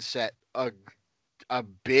can onset a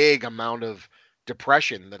big amount of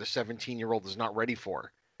depression that a 17-year-old is not ready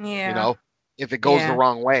for. You Yeah. know, if it goes the Yeah.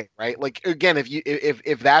 wrong way, right? Like again,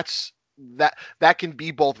 if that's that can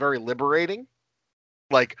be both very liberating,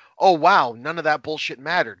 like, oh wow, none of that bullshit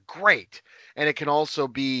mattered, great, and it can also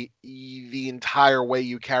be the entire way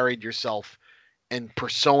you carried yourself and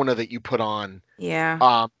persona that you put on Yeah.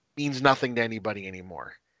 means nothing to anybody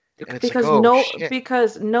anymore. And it's like, Because oh no shit.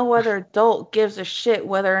 because no other adult gives a shit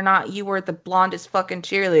whether or not you were the blondest fucking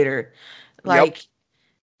cheerleader. Yep. Like,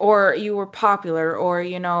 or you were popular, or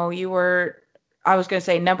you were, I was gonna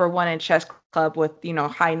say, number one in chess club with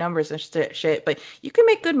high numbers and shit, but you can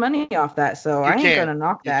make good money off that, so You I ain't can. gonna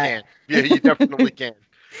knock You that. can. Yeah, you definitely can.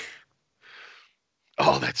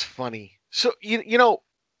 Oh, that's funny. So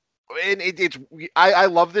and it's I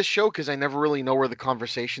love this show because I never really know where the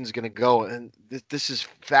conversation's going to go, and this is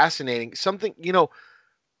fascinating. Something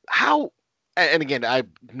how, and again, I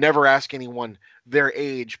never ask anyone their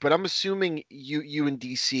age, but I'm assuming you and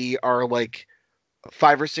DC are like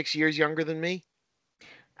 5 or 6 years younger than me.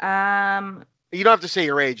 um You don't have to say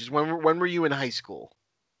your age. When were you in high school?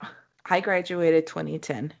 I graduated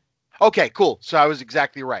 2010. Okay, cool. So I was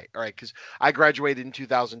exactly right. All right, because I graduated in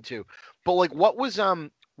 2002. But like, what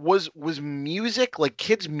was music like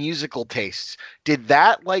kids' musical tastes? Did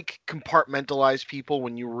that like compartmentalize people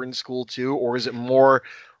when you were in school too, or is it more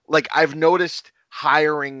like I've noticed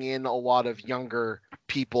hiring in a lot of younger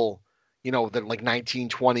people, that like 19,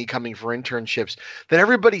 20 coming for internships, that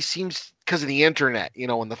everybody seems because of the internet,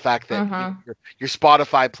 and the fact that your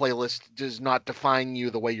Spotify playlist does not define you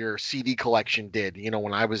the way your CD collection did,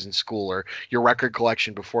 when I was in school, or your record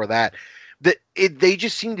collection before that. They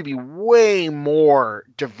just seem to be way more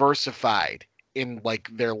diversified in like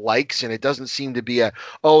their likes, and it doesn't seem to be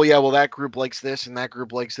oh yeah, well that group likes this and that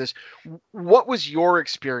group likes this. What was your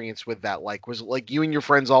experience with that? Like, was it like you and your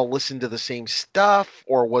friends all listened to the same stuff,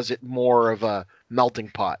 or was it more of a melting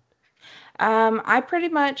pot? I pretty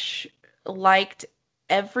much liked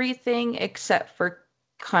everything except for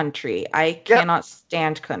country. I Yeah, cannot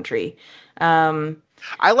stand country. Um,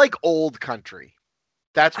 I like old country.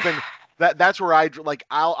 That's been that's where like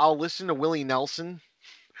I'll listen to Willie Nelson.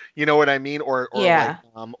 You know what I mean? Or like yeah.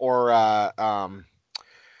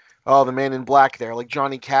 oh, the Man in Black there, like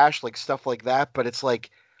Johnny Cash, like stuff like that. But it's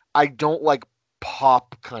like I don't like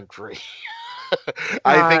pop country.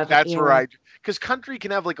 I think God, that's where yeah. because country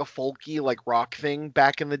can have like a folky like rock thing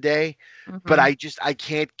back in the day, but Hmm. I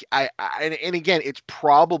can't and again it's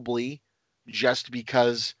probably just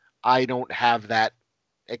because I don't have that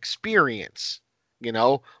experience,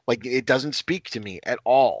 like it doesn't speak to me at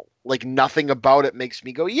all. Like nothing about it makes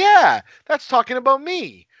me go, yeah, that's talking about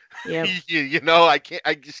me. Yep.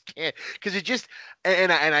 I just can't because it just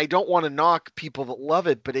and I don't want to knock people that love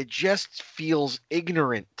it, but it just feels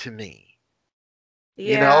ignorant to me.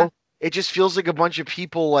 You Yeah. know, it just feels like a bunch of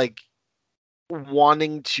people like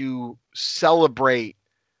wanting to celebrate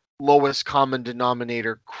lowest common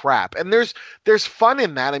denominator crap. And there's fun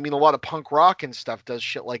in that. I mean, a lot of punk rock and stuff does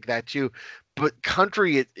shit like that too. But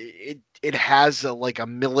country, it has like a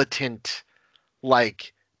militant,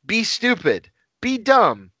 like, be stupid, be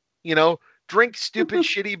dumb, you know, drink stupid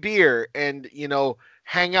shitty beer, and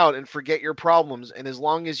hang out and forget your problems. And as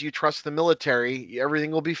long as you trust the military,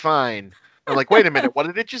 everything will be fine. I'm like, wait a minute, what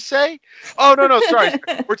did it just say? Oh no, no, sorry.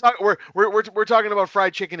 We're talking we're talking about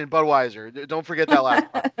fried chicken and Budweiser. Don't forget that last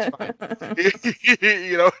part. It's fine.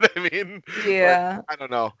 You know what I mean? Like, Yeah. I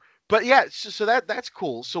don't know. But yeah, so that's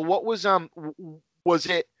cool. So what was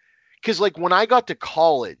it because like when I got to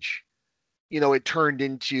college, it turned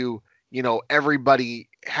into, everybody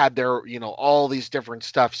had their, all these different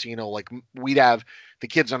stuff. So, like we'd have the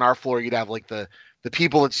kids on our floor, you'd have like the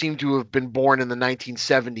people that seemed to have been born in the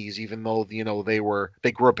 1970s, even though,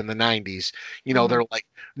 they grew up in the 90s, Hmm. they're like,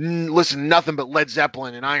 listen, nothing but Led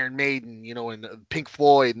Zeppelin and Iron Maiden, and Pink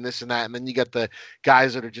Floyd and this and that. And then you got the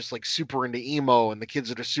guys that are just like super into emo and the kids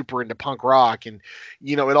that are super into punk rock. And,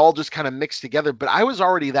 it all just kind of mixed together. But I was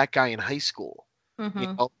already that guy in high school, you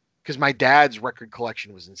Hmm. know, because my dad's record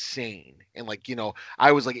collection was insane. And like,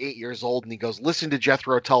 I was like 8 years old and he goes, listen to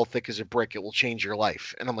Jethro Tull, Thick as a Brick. It will change your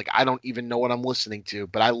life. And I'm like, I don't even know what I'm listening to,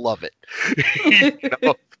 but I love it. you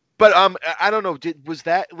know? But I don't know. Was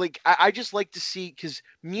that like I just like to see because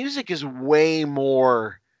music is way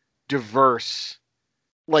more diverse.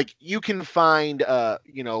 Like you can find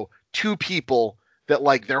two people that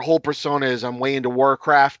like their whole persona is I'm way into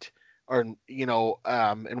Warcraft or and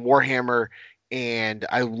Warhammer, and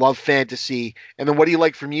I love fantasy. And then what do you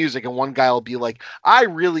like for music? And one guy will be like, I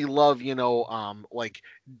really love, like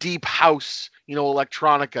deep house,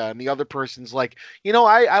 electronica. And the other person's like,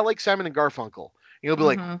 I like Simon and Garfunkel. You'll be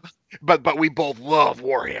like, Hmm. but we both love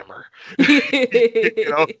Warhammer. you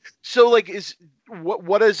know? So like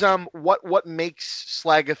what is what makes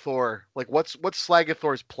Slagathor like what's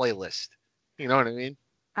Slagathor's playlist? You know what I mean?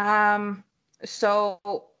 Um, so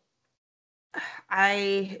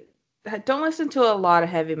I don't listen to a lot of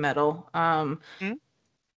heavy metal. Hmm?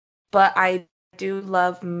 But I do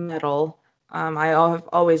love metal. Have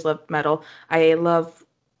always loved metal.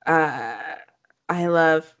 Uh I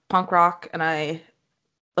love punk rock and I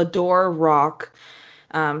adore rock.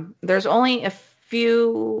 There's only a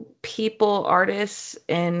few people, artists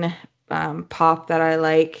in pop that I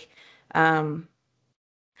like. Um,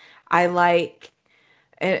 I like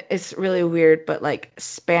it's really weird, but like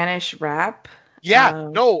Spanish rap. Yeah,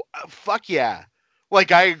 Um, no, fuck yeah.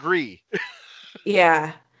 Like I agree.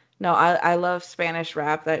 yeah, no, I love Spanish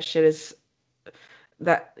rap. That shit is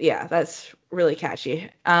yeah, that's really catchy.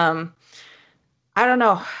 I don't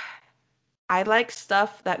know. I like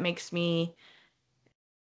stuff that makes me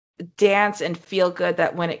dance and feel good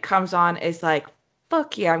that when it comes on is like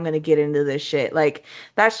fuck yeah, I'm gonna get into this shit. Like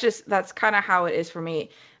that's kind of how it is for me.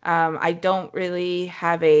 I don't really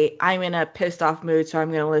have I'm in a pissed off mood, so I'm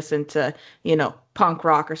going to listen to, punk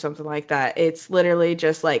rock or something like that. It's literally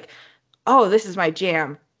just like, oh, this is my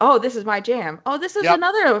jam. Oh, this is my jam. Oh, this is Yep.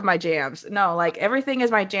 another of my jams. No, like everything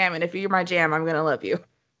is my jam. And if you're my jam, I'm going to love you.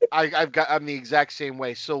 I'm the exact same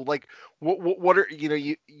way. So like, what are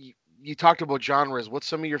you talked about genres. What's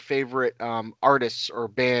some of your favorite artists or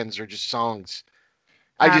bands or just songs?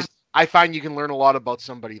 Um, I find you can learn a lot about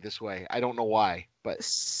somebody this way. I don't know why, but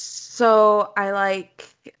so I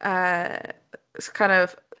like, it's kind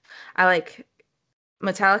of, I like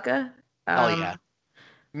Metallica, hell yeah,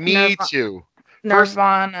 me Nirvana, too. First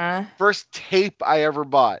Nirvana. first tape I ever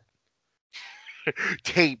bought.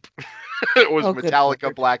 Tape. It was Oh, good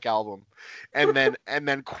Metallica Lord. Black Album, and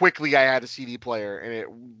then quickly I had a CD player and it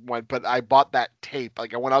went. But I bought that tape.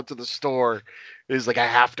 Like I went out to the store. It was like I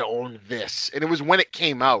have to own this, and it was when it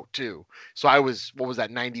came out too. So I was what was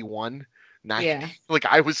that 91, 90? Yeah. Like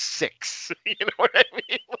I was 6. You know what I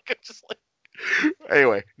mean? Like I'm just like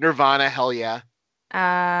anyway. Nirvana, hell yeah.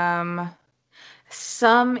 Um,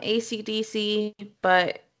 some AC/DC,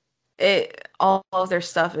 but all of their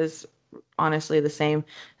stuff is honestly the same.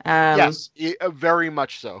 Um, Yes, very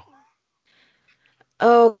much so.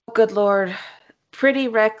 oh, good Lord. Pretty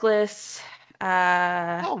Reckless.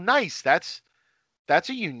 Uh, Oh, nice. That's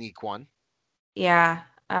a unique one. yeah.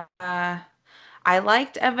 I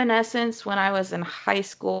liked Evanescence when I was in high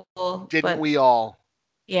school, Didn't but we all?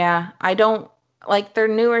 yeah, I don't like their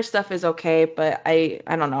newer stuff is okay, but I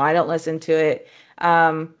don't know. I don't listen to it.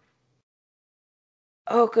 Um,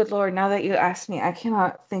 oh, good Lord. Now that you asked me, I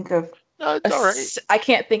cannot think of No, it's all right. I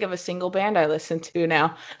can't think of a single band I listen to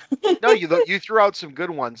now. No, you threw out some good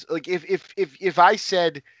ones. Like if I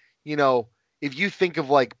said, you know, if you think of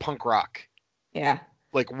like punk rock, Yeah.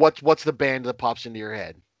 like what's the band that pops into your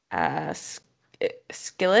head? Uh,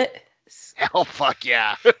 Skillet. Hell, fuck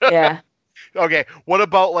yeah. Yeah. Okay, what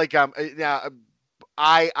about like now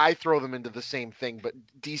I throw them into the same thing, but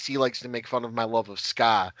DC likes to make fun of my love of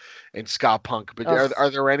ska and ska punk. But Ugh. are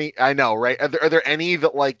there any? I know, right? Are there any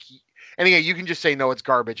that like? Anyway, you can just say no, it's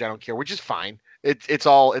garbage. I don't care, which is fine. It's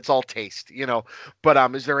all taste, you know.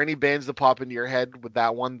 But is there any bands that pop into your head with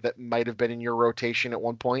that one that might have been in your rotation at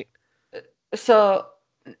one point? So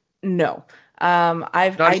no.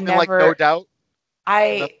 Not I even like No never Doubt.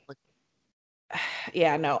 I Nothing like,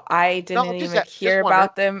 yeah, no. I no, didn't I'm even just hear wondering.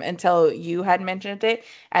 about them until you had mentioned it.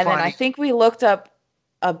 And then I Funny. think we looked up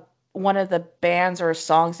a one of the bands or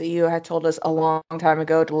songs that you had told us a long time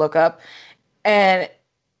ago to look up. And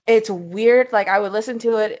it's weird. Like I would listen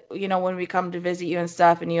to it, when we come to visit you and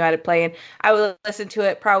stuff, and you had it playing. I would listen to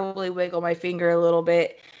it, probably wiggle my finger a little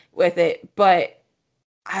bit with it, but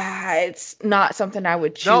it's not something I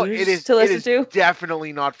would No, it choose is to it listen is to.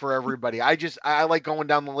 definitely not for everybody. I like going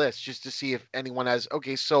down the list just to see if anyone has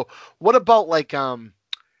okay, so what about like because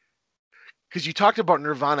you talked about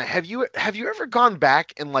Nirvana. Have you ever gone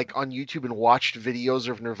back and like on YouTube and watched videos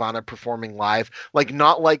of Nirvana performing live? Like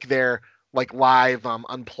not like their like live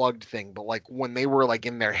unplugged thing, but like when they were like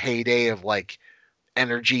in their heyday of like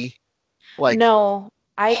energy. Like No,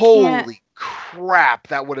 I can't. holy crap,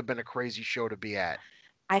 that would have been a crazy show to be at.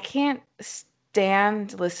 I can't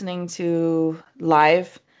stand listening to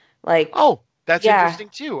live. Like, Oh, that's yeah, interesting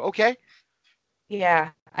too. Okay. yeah.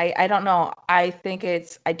 I don't know. I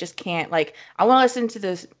just can't. Like, I want to listen to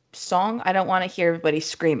this song. I don't want to hear everybody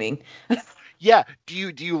screaming. Yeah. Do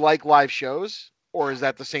you like live shows, or is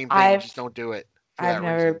that the same thing? You I've just don't do it for I've that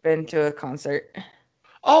never reason. been to a concert.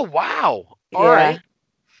 Oh wow. All right. Yeah.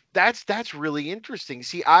 That's really interesting.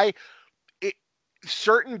 See, it,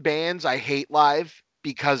 certain bands I hate live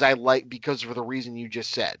because for the reason you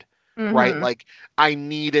just said, right? Mm-hmm. Like I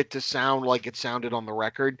need it to sound like it sounded on the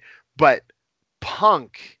record, but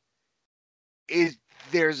punk is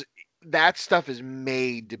there's that stuff is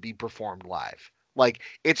made to be performed live. Like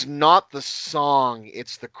it's not the song,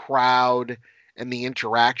 it's the crowd and the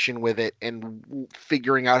interaction with it and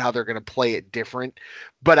figuring out how they're going to play it different.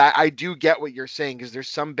 But I do get what you're saying because there's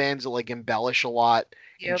some bands that like embellish a lot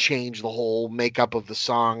and Yep. change the whole makeup of the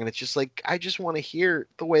song. And it's just like, I just want to hear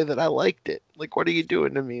the way that I liked it. Like, what are you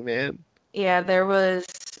doing to me, man? Yeah, there was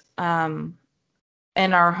um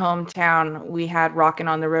in our hometown we had Rockin'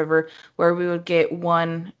 on the River where we would get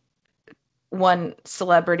one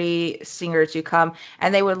celebrity singer to come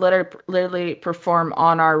and they would literally perform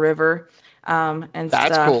on our river and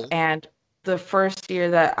That's stuff. cool. And the first year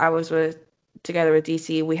that I was together with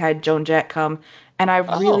DC, we had Joan Jett come, and I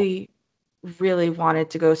Oh, really, really wanted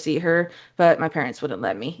to go see her, but my parents wouldn't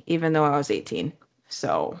let me, even though I was 18.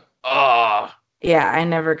 So oh. Yeah, I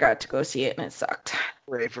never got to go see it, and it sucked.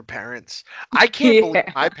 Right, for parents. I can't believe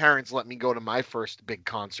my parents let me go to my first big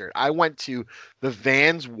concert. I went to the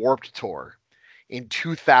Vans Warped Tour in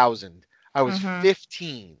 2000. I was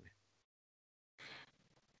 15,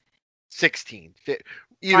 16.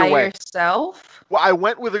 Either By way. yourself? Well, I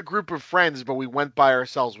went with a group of friends, but we went by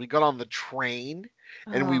ourselves. We got on the train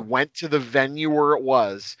and we Oh, went to the venue where it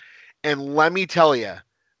was. And let me tell you,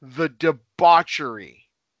 the debauchery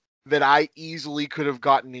that I easily could have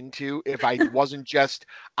gotten into if I wasn't just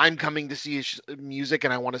I'm coming to see music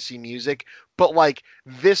and I want to see music, but like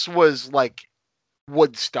this was like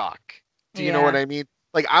Woodstock. Do you know what yeah. I mean?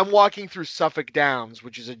 Like I'm walking through Suffolk Downs,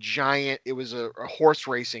 which is a giant. It was a horse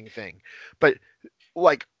racing thing, but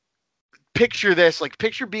like picture this, like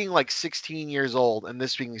picture being like 16 years old and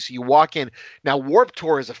this being so you walk in. Now Warped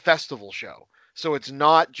Tour is a festival show. So it's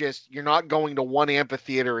not just you're not going to one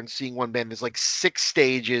amphitheater and seeing one band. There's like 6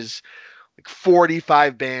 stages, like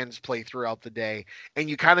 45 bands play throughout the day, and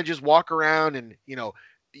you kind of just walk around and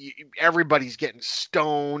everybody's getting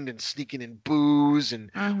stoned and sneaking in booze and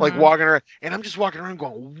like walking around, and I'm just walking around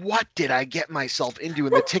going, what did I get myself into?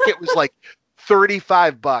 And the ticket was like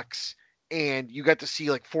 $35, and you got to see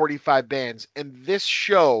like 45 bands. And this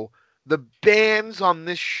show, the bands on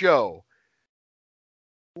this show,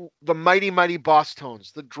 the Mighty Mighty Boss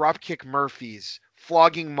Tones, the Dropkick Murphys,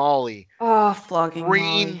 Flogging Molly, Oh, Flogging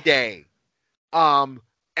Green Molly. Day,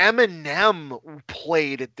 Eminem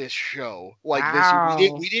played at this show. Like this, Wow.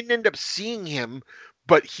 we didn't end up seeing him,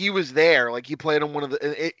 but he was there. Like he played on one of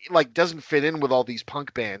the. It like doesn't fit in with all these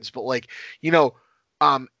punk bands, but like you know,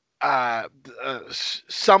 um,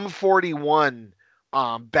 Sum 41,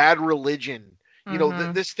 Bad Religion.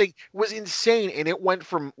 This thing was insane, and it went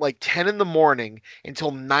from like 10 in the morning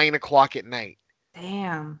until 9 o'clock at night.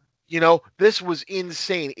 Damn. This was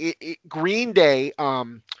insane. Green Day,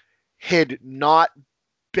 had not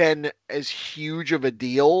been as huge of a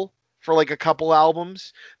deal for like a couple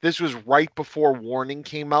albums. This was right before Warning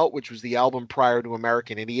came out, which was the album prior to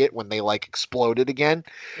American Idiot when they like exploded again.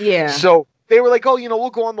 Yeah. So they were like, oh, we'll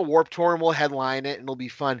go on the Warped Tour and we'll headline it and it'll be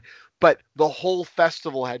fun. But the whole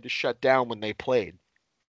festival had to shut down when they played.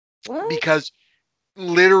 What? Because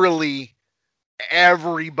literally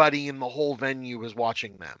everybody in the whole venue was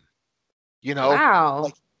watching them. Wow.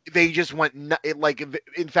 Like they just went like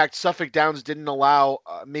in fact Suffolk Downs didn't allow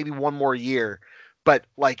maybe one more year, but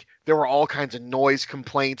like there were all kinds of noise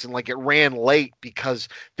complaints and like it ran late because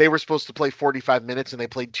they were supposed to play 45 minutes and they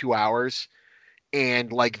played 2 hours,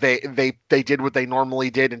 and like they did what they normally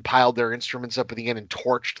did and piled their instruments up at the end and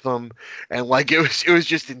torched them, and like it was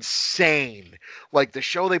just insane, like the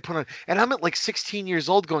show they put on. And I'm at like 16 years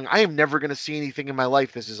old going, I am never going to see anything in my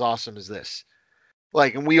life this as awesome as this.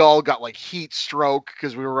 Like, and we all got like heat stroke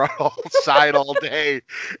because we were outside all day,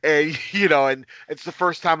 and and it's the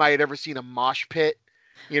first time I had ever seen a mosh pit,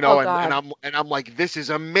 Oh, and God. I'm like, this is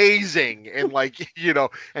amazing, and like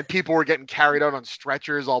and people were getting carried out on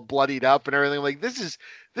stretchers, all bloodied up and everything. Like this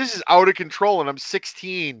is out of control, and I'm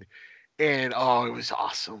 16, and oh, it was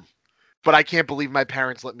awesome. But I can't believe my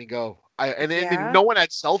parents let me go. And Yeah. no one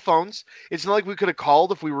had cell phones. It's not like we could have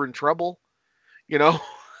called if we were in trouble, you know.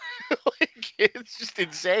 Like it's just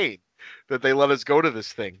insane that they let us go to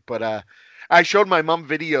this thing. But I showed my mom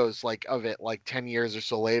videos like of it like 10 years or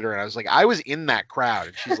so later, and I was like, I was in that crowd,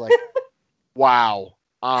 and she's like, wow.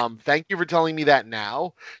 Thank you for telling me that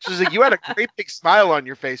now. She's like, you had a great big smile on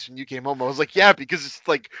your face when you came home. I was like, yeah, because it's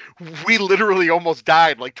like we literally almost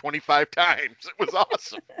died like 25 times. It was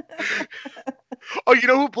awesome. Oh, you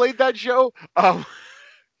know who played that show?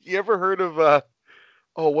 You ever heard of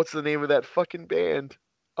what's the name of that fucking band?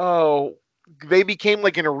 Oh, they became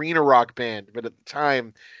like an arena rock band, but at the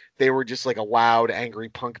time they were just like a loud, angry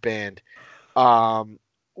punk band. What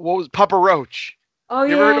was Papa Roach? Oh,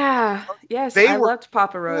 You ever heard yeah. of? Yes, They I were loved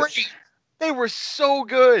Papa Roach. great. They were so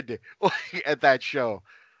good like, at that show.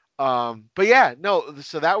 But yeah, no.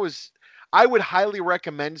 So that was. I would highly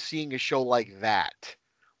recommend seeing a show like that,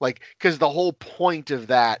 like because the whole point of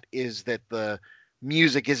that is that the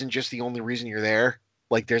music isn't just the only reason you're there.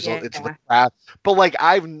 Like it's the Yeah. craft. But like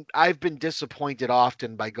I've been disappointed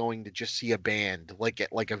often by going to just see a band like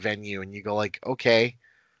at like a venue, and you go like, okay,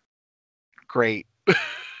 great,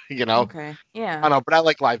 you know. Okay. I Yeah. don't know, but I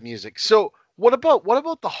like live music. So what about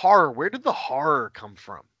the horror? Where did the horror come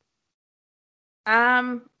from?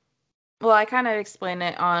 Um, well, I kind of explained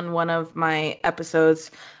it on one of my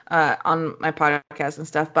episodes on my podcast and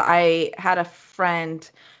stuff, but I had a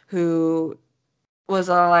friend who was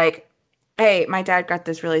all like, hey, my dad got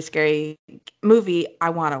this really scary movie. I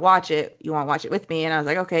want to watch it. You want to watch it with me? And I was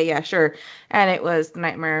like, okay, yeah, sure. And it was The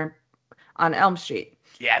Nightmare on Elm Street.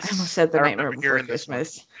 Yes. I almost said The Nightmare Before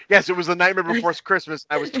Christmas. Yes, it was The Nightmare Before Christmas.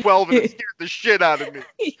 I was 12 and it scared the shit out of me.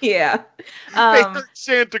 Yeah. They hurt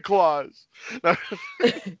Santa Claus.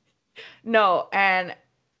 No, and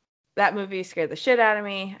that movie scared the shit out of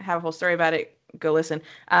me. I have a whole story about it. Go listen.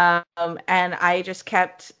 And I just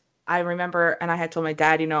kept, I remember, and I had told my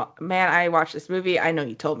dad, man, I watched this movie. I know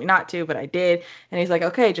you told me not to, but I did. And he's like,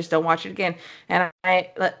 okay, just don't watch it again. And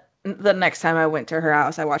the next time I went to her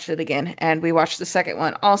house, I watched it again. And we watched the second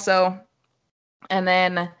one also. And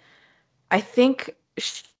then I think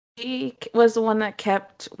she was the one that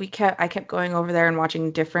I kept going over there and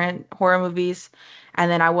watching different horror movies. And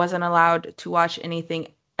then I wasn't allowed to watch anything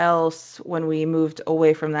else when we moved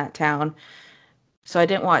away from that town. So I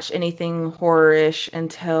didn't watch anything horror-ish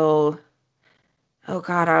until, oh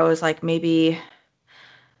God, I was like maybe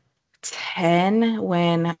 10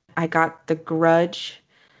 when I got The Grudge.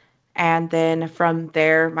 And then from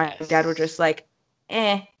there, my dad was just like,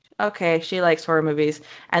 okay, she likes horror movies.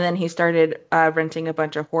 And then he started renting a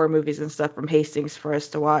bunch of horror movies and stuff from Hastings for us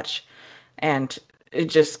to watch. And it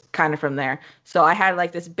just kind of from there. So I had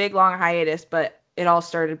like this big long hiatus, but it all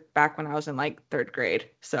started back when I was in like 3rd grade.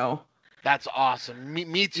 So that's awesome.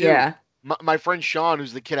 Me too. Yeah. My friend Sean,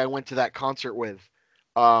 who's the kid I went to that concert with,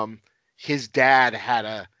 his dad had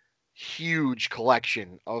a huge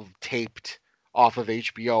collection of taped off of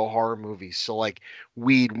HBO horror movies. So like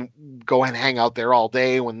we'd go and hang out there all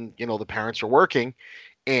day when, the parents are working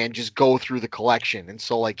and just go through the collection. And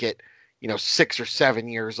so like at, 6 or 7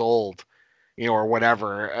 years old, or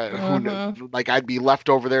whatever, like I'd be left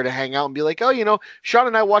over there to hang out and be like, oh, Sean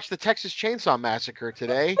and I watched the Texas Chainsaw Massacre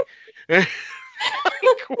today. But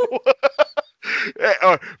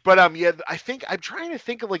yeah, I think I'm trying to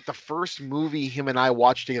think of like the first movie him and I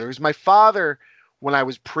watched together. It was my father when I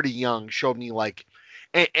was pretty young showed me like,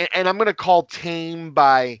 and I'm gonna call Tame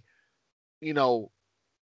by,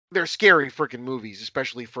 they're scary freaking movies,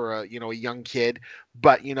 especially for a young kid.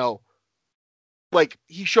 But like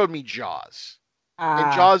he showed me Jaws.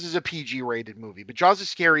 And Jaws is a PG rated movie, but Jaws is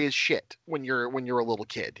scary as shit when you're a little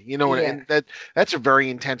kid, and that's a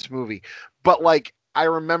very intense movie. But like I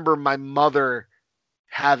remember my mother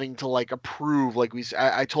having to like approve, like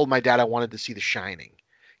I told my dad I wanted to see The Shining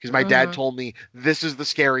because my dad told me this is the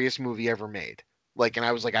scariest movie ever made. Like, and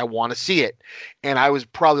I was like, I want to see it, and I was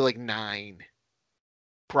probably like 9,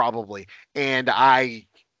 probably, and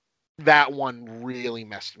that one really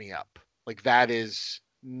messed me up. Like that is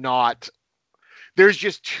not. There's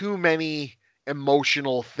just too many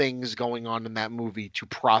emotional things going on in that movie to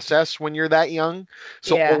process when you're that young.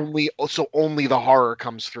 So only the horror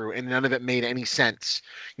comes through, and none of it made any sense.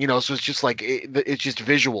 So it's just like it's just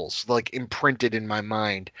visuals like imprinted in my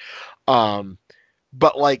mind.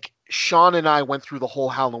 But like Sean and I went through the whole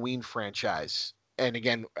Halloween franchise, and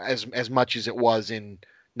again, as much as it was in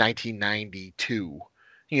 1992.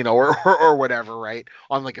 Or whatever, right?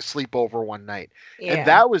 On like a sleepover one night. Yeah. And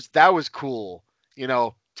that was cool.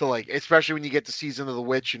 To like, especially when you get to Season of the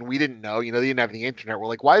Witch, and we didn't know, they didn't have the internet. We're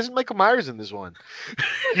like, why isn't Michael Myers in this one?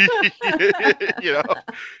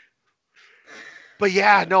 But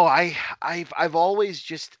yeah, no, I've always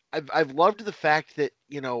just I've loved the fact that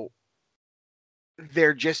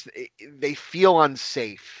they feel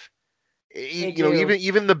unsafe.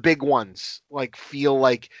 Even the big ones like feel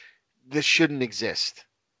like this shouldn't exist.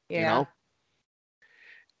 Yeah.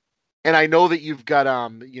 And I know that you've got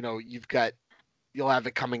you'll have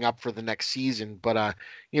it coming up for the next season. But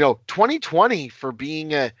 2020 for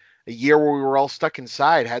being a year where we were all stuck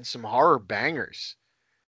inside had some horror bangers.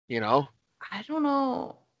 I don't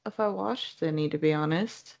know if I watched any, to be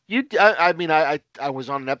honest. I mean, I was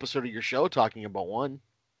on an episode of your show talking about one.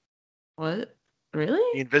 What? Really?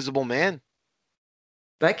 The Invisible Man.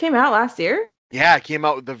 That came out last year? Yeah, it came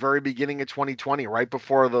out at the very beginning of 2020, right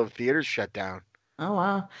before the theaters shut down. Oh,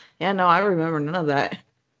 wow. Yeah, no, I remember none of that.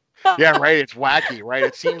 Yeah, right. It's wacky, right?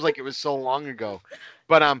 It seems like it was so long ago.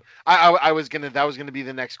 But that was gonna be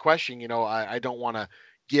the next question. I don't want to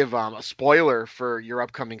give a spoiler for your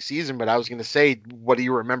upcoming season, but I was gonna say, what do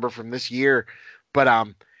you remember from this year? But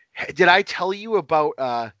did I tell you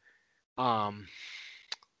about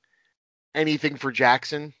Anything for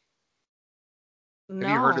Jackson? No.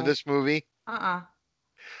 Have you heard of this movie? All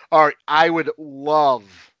right, I would love,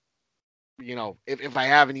 if I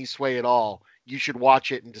have any sway at all, you should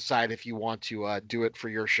watch it and decide if you want to do it for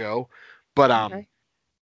your show. But okay.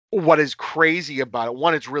 What is crazy about it?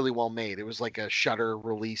 One, it's really well made. It was like a Shudder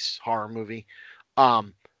release horror movie.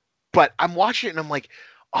 But I'm watching it and I'm like,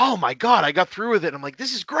 oh my God, I got through with it. I'm like,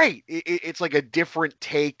 this is great. It's like a different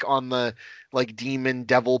take on the like demon,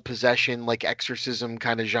 devil possession, like exorcism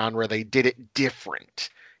kind of genre. They did it different.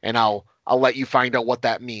 And I'll I'll let you find out what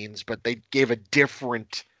that means. But they gave a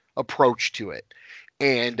different approach to it.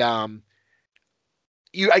 And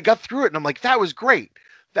I got through it and I'm like, that was great.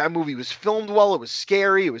 That movie was filmed well. It was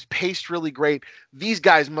scary. It was paced really great. These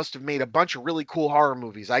guys must have made a bunch of really cool horror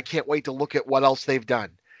movies. I can't wait to look at what else they've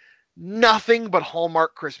done. Nothing but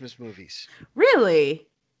Hallmark Christmas movies. Really?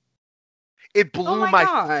 It blew my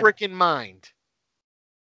freaking mind.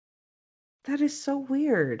 That is so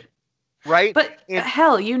weird. Right? But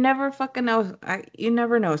hell, you never fucking know. You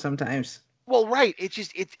never know sometimes. Well, right.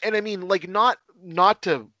 And I mean, like, not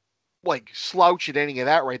to like slouch at any of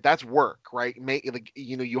that, right? That's work, right? Like,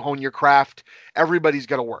 you hone your craft. Everybody's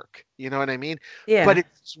got to work. You know what I mean? Yeah. But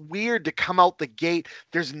it's weird to come out the gate.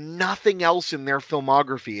 There's nothing else in their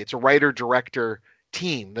filmography. It's a writer-director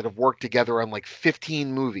team that have worked together on like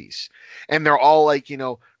 15 movies, and they're all like,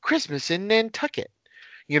 Christmas in Nantucket,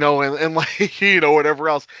 and like, whatever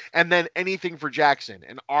else. And then anything for Jackson,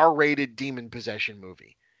 an R-rated demon possession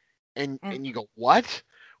movie. And you go, what?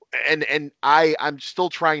 And I'm still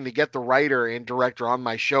trying to get the writer and director on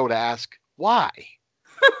my show to ask why.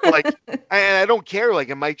 Like, I don't care. Like,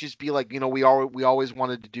 it might just be like, we always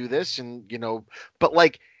wanted to do this, and but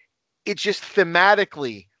like, it's just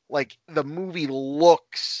thematically, like, the movie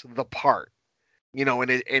looks the part,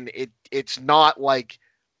 and it's not like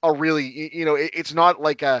a really, it's not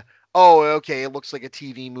like a, oh, okay, it looks like a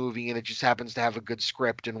TV movie and it just happens to have a good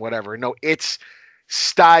script and whatever. No, it's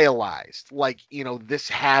stylized. Like, this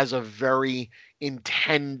has a very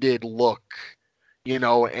intended look,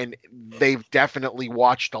 and they've definitely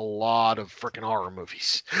watched a lot of freaking horror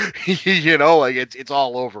movies. Like, it's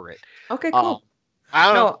all over it. Okay, cool.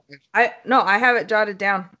 I don't know. I have it jotted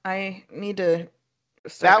down. I need to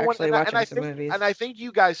start watching some movies. And I think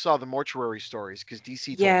you guys saw the Mortuary Stories because DC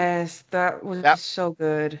told Yes, that was so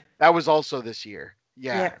good. That was also this year.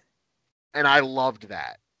 Yeah. And I loved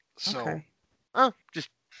that. So okay.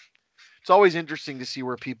 It's always interesting to see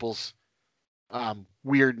where people's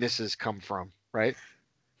weirdnesses come from, right?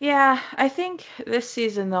 Yeah, I think this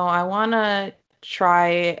season though, I want to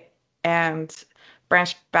try and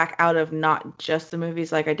branch back out of not just the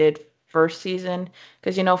movies like I did first season,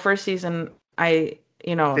 because first season I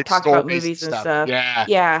talked about movies and stuff.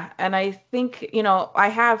 Yeah, and I think I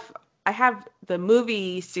have the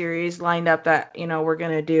movie series lined up that we're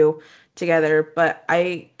gonna do together, but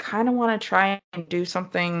I kind of want to try and do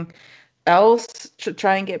something else to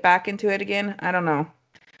try and get back into it again. I don't know.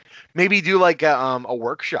 Maybe do like a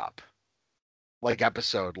workshop, like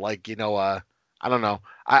episode, like I don't know.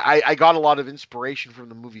 I got a lot of inspiration from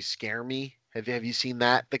the movie Scare Me. Have you seen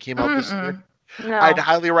that came out this year? No. I'd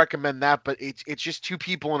highly recommend that, but it's just two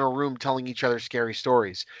people in a room telling each other scary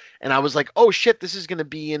stories, and I was like, oh shit, this is gonna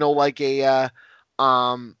be like a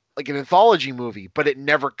like an anthology movie, but it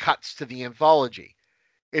never cuts to the anthology.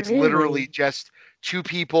 It's literally just two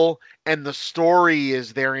people, and the story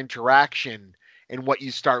is their interaction and what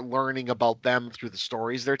you start learning about them through the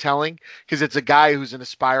stories they're telling. Because it's a guy who's an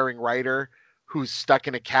aspiring writer who's stuck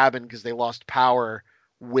in a cabin because they lost power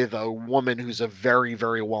with a woman who's a very,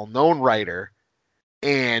 very well-known writer,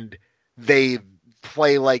 and they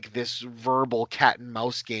play like this verbal cat and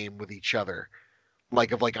mouse game with each other,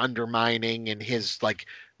 like undermining and his like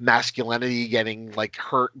masculinity getting like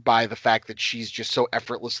hurt by the fact that she's just so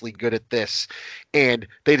effortlessly good at this. And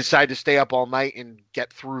they decide to stay up all night and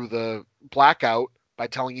get through the blackout by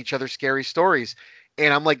telling each other scary stories.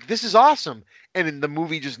 And I'm like, this is awesome. And then the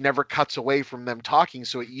movie just never cuts away from them talking.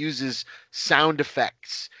 So it uses sound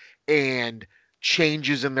effects and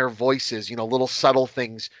changes in their voices, little subtle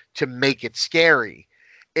things to make it scary.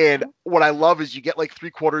 And what I love is you get like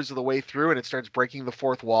 3/4 of the way through and it starts breaking the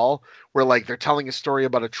fourth wall, where like they're telling a story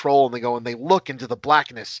about a troll and they go and they look into the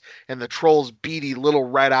blackness and the troll's beady little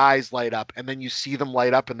red eyes light up, and then you see them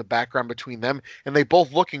light up in the background between them, and they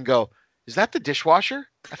both look and go, is that the dishwasher?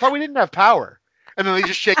 I thought we didn't have power. And then they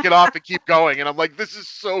just shake it off and keep going. And I'm like, this is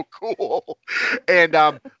so cool. And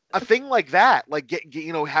a thing like that, like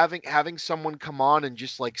having someone come on and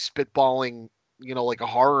just like spitballing, like a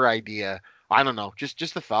horror idea. I don't know.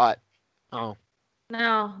 Just a thought. Oh.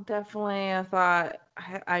 No, definitely a thought.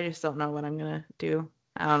 I just don't know what I'm gonna do.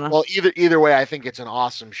 I don't know. Well, either way, I think it's an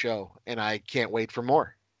awesome show, and I can't wait for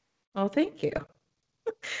more. Oh, thank you.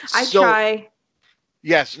 I try.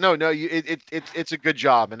 Yes. No. It's a good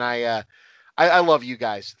job, and I love you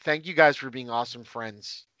guys. Thank you guys for being awesome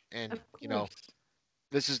friends, and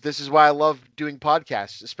this is why I love doing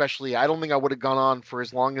podcasts. Especially, I don't think I would have gone on for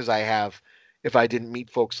as long as I have if I didn't meet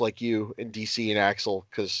folks like you and DC and Axel,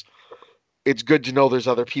 because it's good to know there's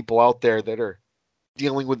other people out there that are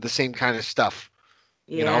dealing with the same kind of stuff,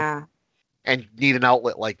 and need an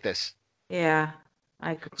outlet like this. Yeah.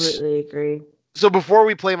 I completely agree. So before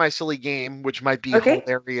we play my silly game, which might be Okay.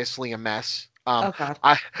 hilariously a mess, Oh God.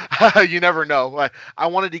 you never know. I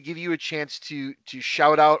wanted to give you a chance to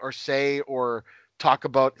shout out or say or talk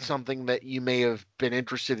about something that you may have been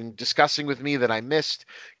interested in discussing with me that I missed,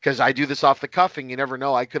 because I do this off the cuff, and you never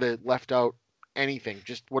know. I could have left out anything.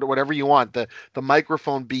 Just whatever you want. The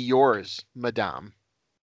microphone be yours, madame.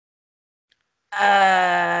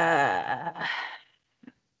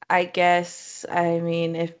 I guess, I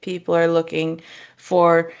mean, if people are looking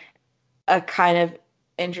for a kind of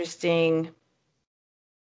interesting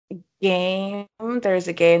game, there's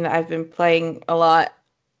a game that I've been playing a lot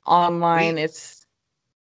online. Sweet. It's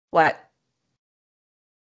what?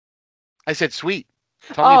 I said sweet.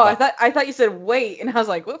 Tell me Oh, about I thought you said wait, and I was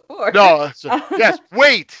like, what for? it. No, yes,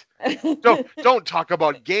 wait. Don't talk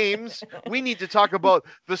about games. We need to talk about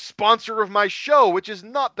the sponsor of my show, which is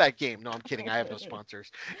not that game. No, I'm kidding. I have no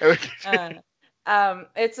sponsors.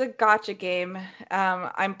 It's a gotcha game.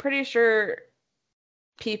 I'm pretty sure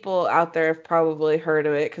people out there have probably heard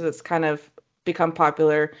of it because it's kind of become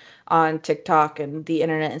popular on TikTok and the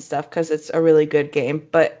internet and stuff because it's a really good game.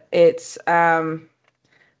 But it's oh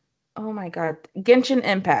my God, Genshin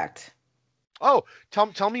Impact. Oh,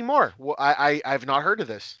 tell me more. Well, I've not heard of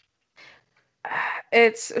this.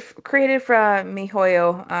 It's created from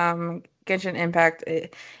MiHoYo, Genshin Impact.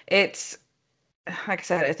 It's like I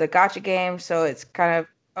said, it's a gotcha game, so it's kind of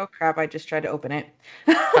oh crap! I just tried to open it.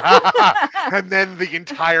 And then the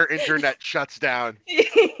entire internet shuts down.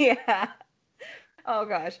 Yeah. Oh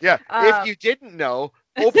gosh. Yeah. If you didn't know,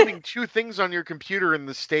 opening two things on your computer in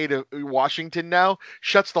the state of Washington now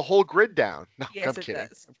shuts the whole grid down. No, yes, I'm it kidding.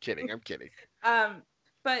 does. I'm kidding. I'm kidding.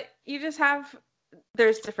 But you just have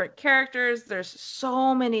there's different characters. There's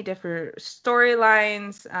so many different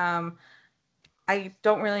storylines. I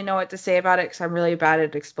don't really know what to say about it because I'm really bad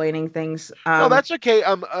at explaining things. No, that's okay.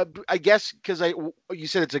 I guess because you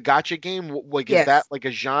said it's a gotcha game. Like, is that Yes. like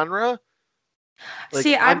a genre? Like,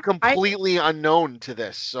 See, I'm completely unknown to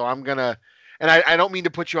this, so I'm gonna. And I don't mean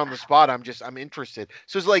to put you on the spot. I'm interested.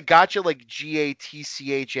 So it's like gotcha, like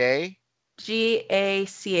GATCHA.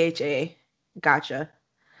 GACHA. Gotcha.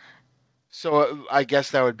 So I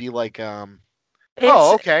guess that would be like It's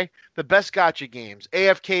Oh, okay. The best gotcha games.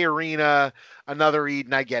 AFK Arena, another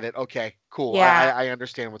Eden. I get it. Okay, cool. yeah, I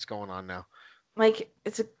understand what's going on now. like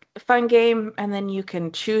it's a fun game, and then you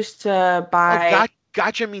can choose to Oh, buy.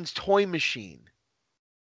 gotcha means toy machine.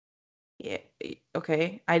 Yeah,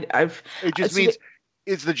 okay. I've It just so means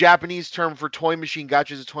it's the Japanese term for toy machine.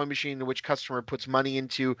 Gotcha is a toy machine in which customer puts money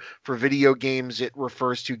into. For video games, it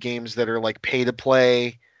refers to games that are like pay to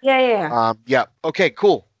play. yeah. Yeah. Okay,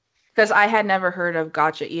 cool. Because I had never heard of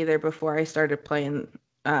Gotcha either before I started playing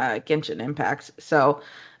Genshin Impact. So,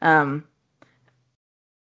 um,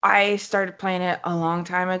 I started playing it a long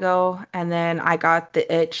time ago, and then I got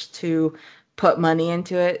the itch to put money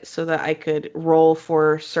into it so that I could roll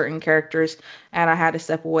for certain characters, and I had to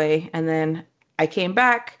step away. And then I came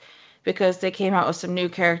back because they came out with some new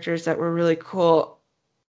characters that were really cool.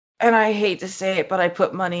 And I hate to say it, but I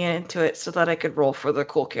put money into it so that I could roll for the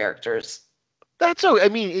cool characters. That's okay. I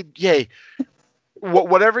mean, yay.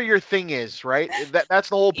 Whatever your thing is, right? That's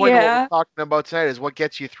the whole point of what we're Yeah, talking about tonight is what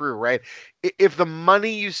gets you through, right? If the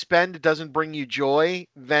money you spend doesn't bring you joy,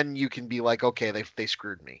 then you can be like, okay, they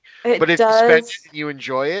screwed me. But it if you spend it does. and you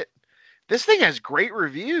enjoy it, this thing has great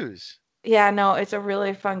reviews. Yeah, no, it's a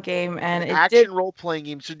really fun game, An and it did. action role playing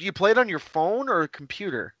game. So do you play it on your phone or a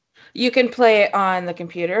computer? You can play it on the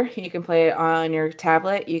computer, you can play it on your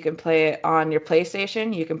tablet, you can play it on your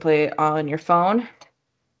PlayStation, you can play it on your phone.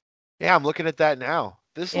 Yeah, I'm looking at that now.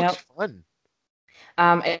 This looks Yep. fun.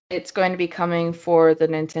 It's going to be coming for the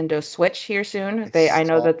Nintendo Switch here soon. I I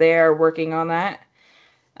know saw. that they are working on that.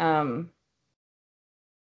 Um,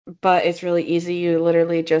 but it's really easy. You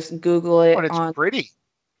literally just Google Oh, and it it's on. pretty.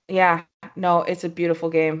 Yeah, no, it's a beautiful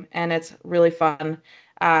game and it's really fun.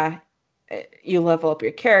 Uh, you level up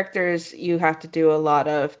your characters. You have to do a lot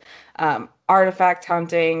of artifact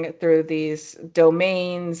hunting through these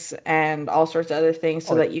domains and all sorts of other things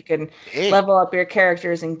so Oh, it's that you can big. level up your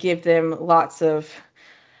characters and give them lots of.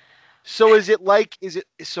 So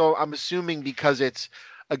so I'm assuming because it's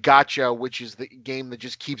a gotcha, which is the game that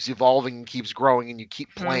just keeps evolving and keeps growing and you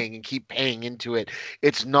keep Mhm. playing and keep paying into it.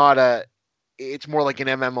 It's not a it's more like an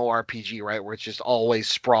MMORPG, right? Where it's just always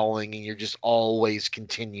sprawling and you're just always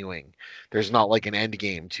continuing. There's not like an end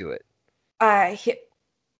game to it. Uh, he,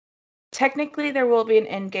 Technically, there will be an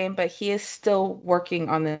end game, but he is still working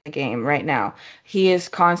on the game right now. He is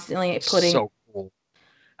constantly putting So cool.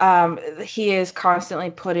 He is constantly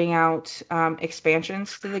putting out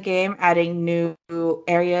expansions to the game, adding new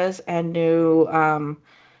areas and new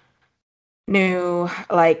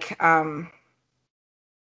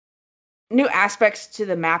new aspects to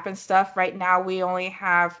the map and stuff. Right now, we only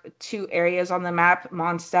have two areas on the map,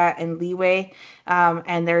 Mondstadt and Leeway,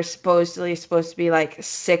 and there's supposed to be like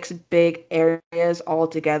six big areas all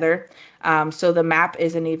together. So the map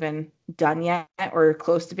isn't even done yet or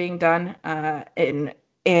close to being done.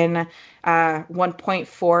 In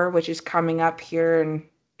 1.4, which is coming up here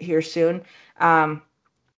soon. Um,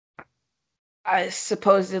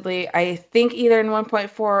 supposedly, I think either in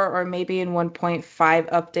 1.4 or maybe in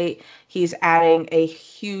 1.5 update, he's adding a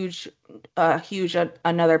huge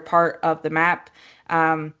another part of the map.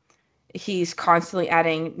 Um, he's constantly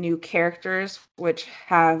adding new characters, which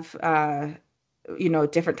have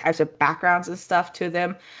different types of backgrounds and stuff to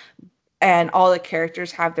them, and all the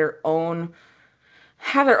characters have their own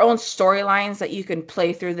storylines that you can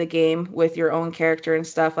play through the game with your own character and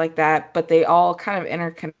stuff like that, but they all kind of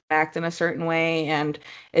interconnect in a certain way, and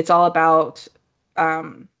it's all about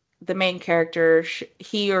um, the main character,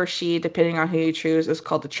 he or she, depending on who you choose, is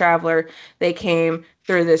called the Traveler. They came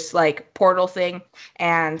through this like portal thing,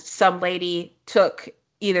 and some lady took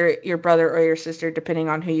either your brother or your sister, depending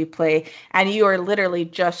on who you play, and you are literally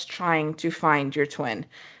just trying to find your twin.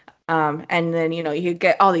 And then, you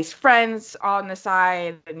get all these friends on the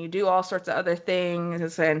side and you do all sorts of other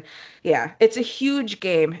things. And yeah, it's a huge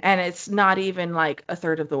game and it's not even like a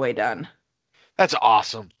third of the way done. That's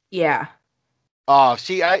awesome. Yeah. Oh,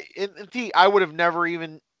 see, I would have never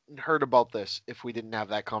even heard about this if we didn't have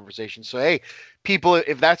that conversation. So, hey, people,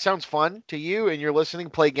 if that sounds fun to you and you're listening,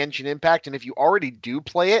 play Genshin Impact. And if you already do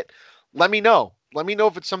play it, let me know. Let me know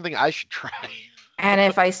if it's something I should try. And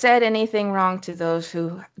if I said anything wrong to those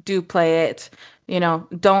who do play it,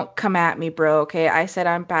 don't come at me, bro. Okay. I said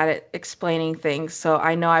I'm bad at explaining things. So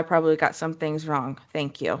I know I probably got some things wrong.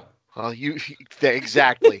 Thank you. Well,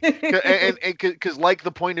 exactly. And because like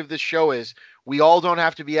the point of this show is we all don't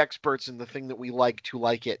have to be experts in the thing that we like to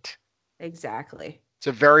like it. Exactly. It's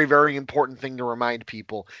a very, very important thing to remind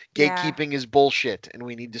people. Yeah. Gatekeeping is bullshit and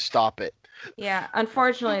we need to stop it. Yeah,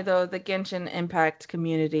 unfortunately though, the Genshin Impact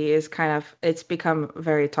community it's become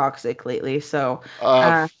very toxic lately. So,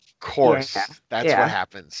 Of course, yeah, that's what yeah.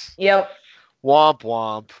 happens. Yep. Womp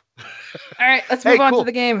womp. All right, let's move on to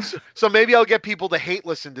the game. So maybe I'll get people to hate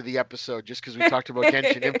listen to the episode just because we talked about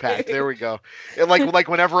Genshin Impact. There we go. Like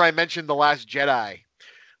whenever I mentioned The Last Jedi.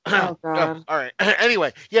 Oh God. All right.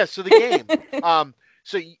 Anyway, yeah. So the game.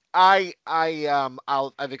 So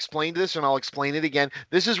I've explained this and I'll explain it again.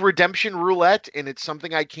 This is Redemption Roulette, and it's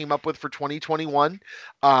something I came up with for 2021.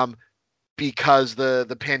 Because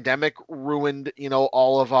the pandemic ruined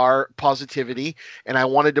all of our positivity, and I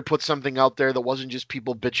wanted to put something out there that wasn't just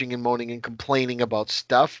people bitching and moaning and complaining about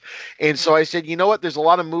stuff. And so I said, you know what, there's a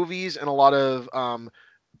lot of movies and a lot of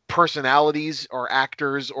personalities or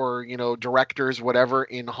actors or directors, whatever,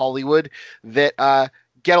 in Hollywood that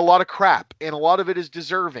get a lot of crap, and a lot of it is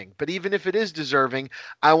deserving. But even if it is deserving,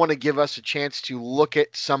 I want to give us a chance to look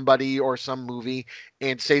at somebody or some movie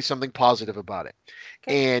and say something positive about it.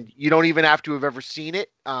 Okay. And you don't even have to have ever seen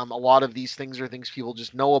it. A lot of these things are things people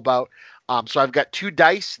just know about. So I've got two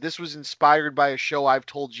dice. This was inspired by a show I've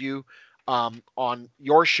told you on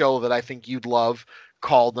your show that I think you'd love,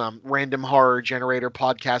 called Random Horror Generator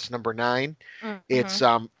Podcast number 9. Mm-hmm. It's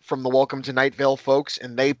from the Welcome to Night Vale folks,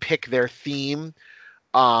 and they pick their theme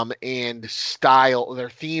and style, their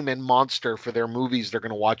theme and monster for their movies they're going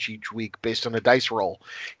to watch each week based on a dice roll.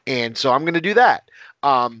 And so I'm going to do that.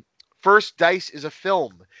 First dice is a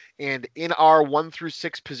film, and in our 1 through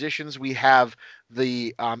 6 positions, we have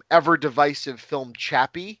the ever divisive film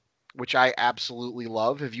Chappie, which I absolutely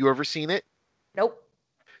love. Have you ever seen it? Nope.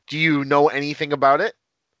 Do you know anything about it?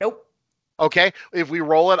 Nope. Okay, if we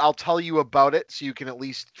roll it, I'll tell you about it so you can at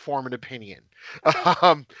least form an opinion.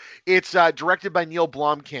 It's directed by Neil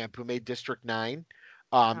Blomkamp, who made District 9,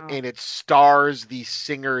 and it stars the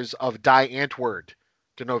singers of Die Antwoord.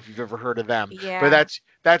 Don't know if you've ever heard of them. Yeah. But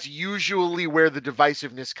that's usually where the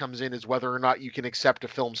divisiveness comes in, is whether or not you can accept a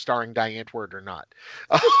film starring Die Antwoord or not.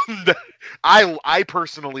 I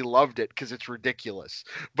personally loved it because it's ridiculous,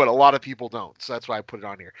 but a lot of people don't, so that's why I put it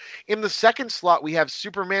on here. In the second slot, we have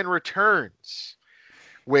Superman Returns,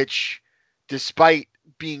 which, despite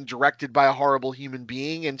being directed by a horrible human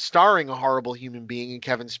being and starring a horrible human being in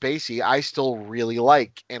Kevin Spacey, I still really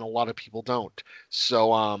like, and a lot of people don't.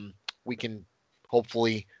 So we can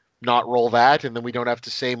hopefully not roll that, and then we don't have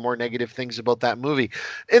to say more negative things about that movie.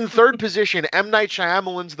 In third position, M. Night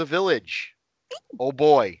Shyamalan's The Village. Oh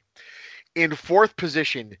boy. In fourth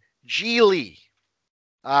position, Geely.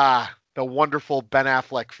 The wonderful Ben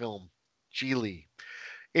Affleck film, Geely.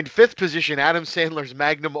 In fifth position, Adam Sandler's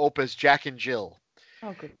magnum opus, Jack and Jill.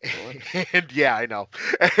 Oh, good Lord. And yeah, I know.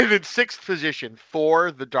 And in sixth position,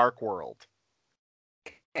 Thor: The Dark World.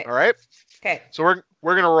 Okay. All right. Okay. So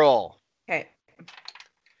we're gonna roll. Okay.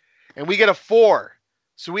 And we get a 4.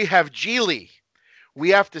 So we have Geely. We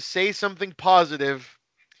have to say something positive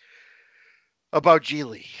about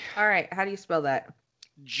Geely. All right. How do you spell that?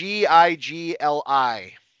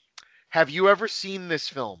 Gigli. Have you ever seen this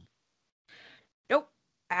film? Nope.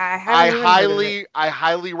 I haven't even heard of it. I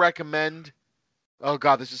highly recommend. Oh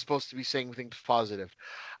God, this is supposed to be saying things positive.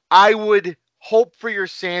 I would hope for your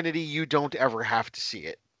sanity you don't ever have to see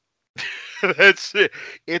it.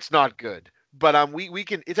 It's not good. But we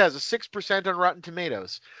can, it has a 6% on Rotten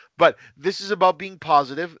Tomatoes. But this is about being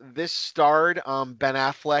positive. This starred Ben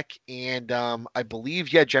Affleck and I believe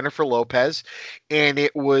Jennifer Lopez, and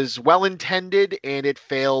it was well intended and it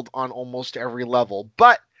failed on almost every level.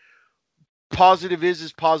 But positive is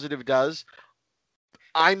as positive does.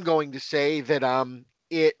 I'm going to say that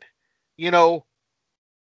it, you know,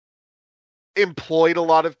 employed a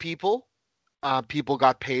lot of people. People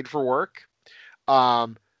got paid for work.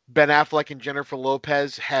 Ben Affleck and Jennifer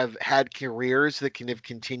Lopez have had careers that can have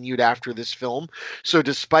continued after this film. So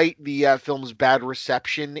despite the film's bad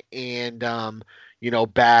reception and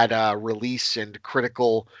bad release and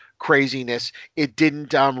critical craziness, it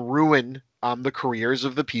didn't ruin the careers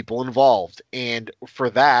of the people involved. And for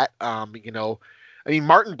that,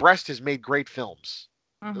 Martin Brest has made great films.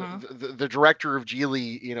 Mm-hmm. The director of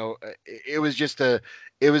Geely, it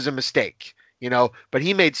was a mistake. But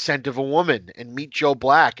he made Scent of a Woman and Meet Joe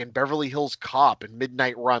Black and Beverly Hills Cop and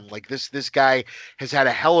Midnight Run. Like this guy has had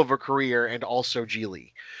a hell of a career, and also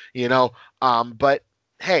Geely, but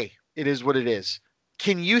hey, it is what it is.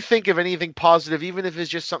 Can you think of anything positive, even if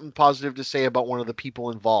it's just something positive to say about one of the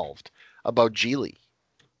people involved, about Geely?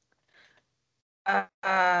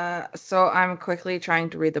 So I'm quickly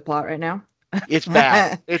trying to read the plot right now. It's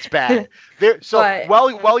bad. It's bad.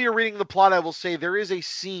 While you're reading the plot, I will say there is a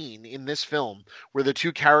scene in this film where the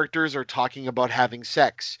two characters are talking about having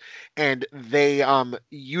sex, and they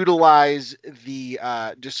utilize the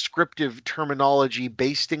descriptive terminology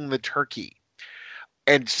 "basting the turkey,"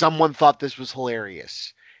 and someone thought this was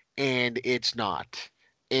hilarious, and it's not.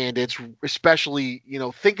 And it's especially,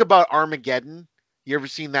 think about Armageddon. You ever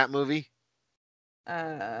seen that movie?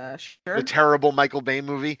 Sure. The terrible Michael Bay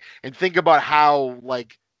movie, and think about how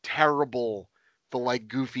terrible the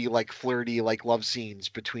goofy, flirty, love scenes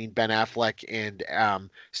between Ben Affleck and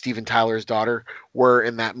Steven Tyler's daughter were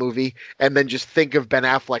in that movie, and then just think of Ben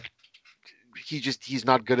Affleck. He's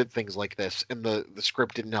not good at things like this, and the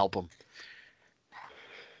script didn't help him.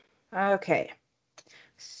 Okay,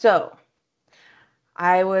 so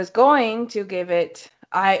I was going to give it.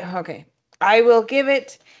 I will give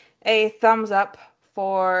it a thumbs up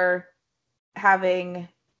for having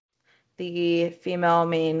the female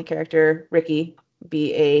main character, Ricky,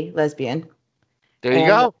 be a lesbian. There you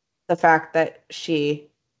go. The fact that she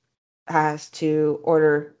has to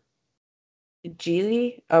order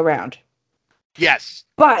Geely around. Yes.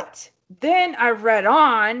 But then I read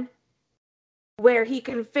on where he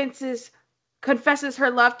confesses her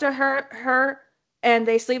love to her and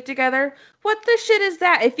they sleep together. What the shit is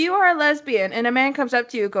that? If you are a lesbian and a man comes up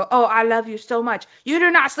to you and go, "Oh, I love you so much," you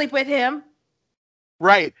do not sleep with him.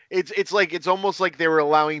 Right. It's almost like they were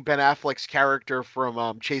allowing Ben Affleck's character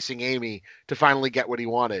from Chasing Amy to finally get what he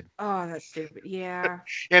wanted. Oh, that's stupid. Yeah.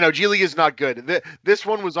 Geely is not good. This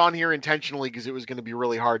one was on here intentionally because it was going to be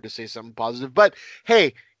really hard to say something positive. But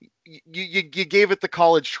hey, you gave it the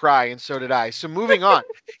college try, and so did I. So moving on,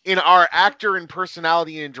 in our actor and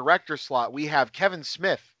personality and director slot, we have Kevin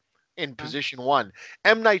Smith in position 1,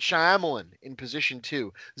 M. Night Shyamalan in position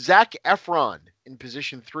 2, Zac Efron in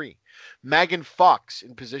position 3, Megan Fox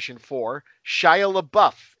in position 4, Shia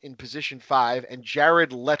LaBeouf in position 5, and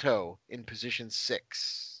Jared Leto in position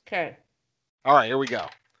 6. Okay. All right, here we go.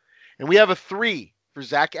 And we have a 3 for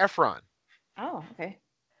Zac Efron. Oh, okay.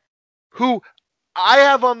 Who I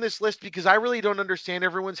have on this list because I really don't understand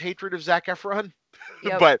everyone's hatred of Zac Efron.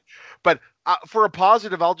 Yep. but for a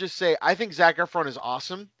positive, I'll just say I think Zac Efron is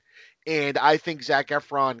awesome. And I think Zac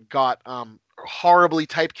Efron got horribly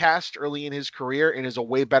typecast early in his career and is a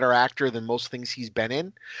way better actor than most things he's been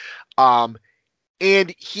in.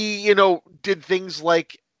 And he, did things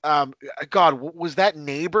like, God, was that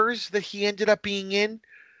Neighbors that he ended up being in?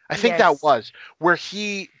 I think that was where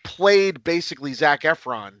he played basically Zac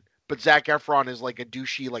Efron, but Zac Efron is like a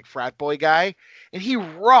douchey, frat boy guy, and he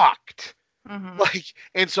rocked. Like,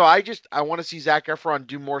 and so I want to see Zac Efron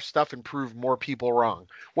do more stuff and prove more people wrong.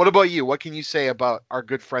 What about you? What can you say about our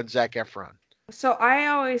good friend Zac Efron? So I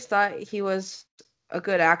always thought he was a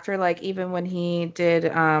good actor, like even when he did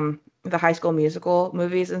the High School Musical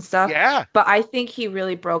movies and stuff. Yeah. But I think he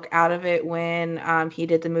really broke out of it when he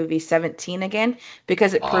did the movie 17 again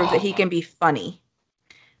because it proved that he Oh, can be funny.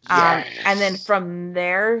 And then yes. from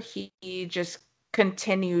there, he just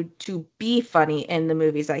continued to be funny in the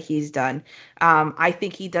movies that he's done. I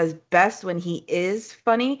think he does best when he is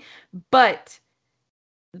funny, but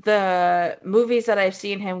the movies that I've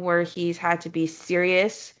seen him where he's had to be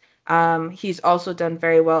serious, he's also done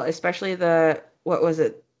very well, especially what was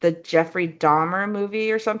it, the Jeffrey Dahmer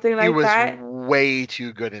movie or something He like was that. way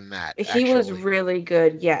too good in that, He was actually. really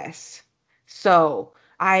good, yes. So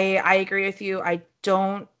I agree with you. I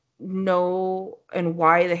don't know and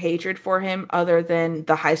why the hatred for him other than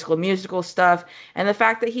the High School Musical stuff and the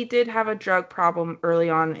fact that he did have a drug problem early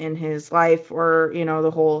on in his life or,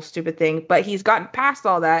 the whole stupid thing. But he's gotten past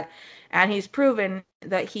all that and he's proven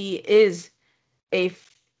that he is a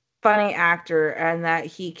funny actor and that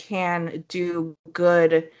he can do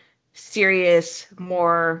good, serious,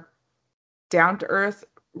 more down to earth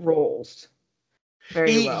roles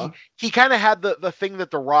very He well. he kind of had the thing that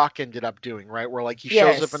The Rock ended up doing, right? Where like he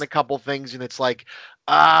shows up in Yes. a couple things and it's like,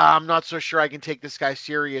 I'm not so sure I can take this guy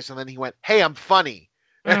serious. And then he went, "Hey, I'm funny."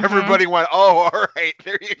 And Mm-hmm. everybody went, "Oh, all right,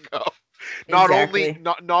 there you go." Exactly.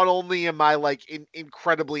 Not only am I like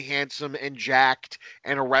incredibly handsome and jacked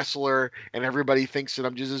and a wrestler, and everybody thinks that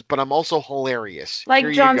I'm just, but I'm also hilarious. Here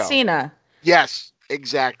Like you John go. Cena. Yes,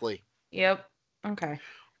 exactly. Yep. Okay.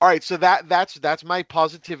 All right, so that's my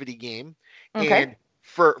positivity game, Okay. and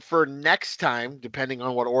for next time, depending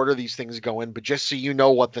on what order these things go in, but just so you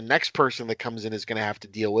know what the next person that comes in is going to have to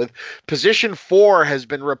deal with, position 4 has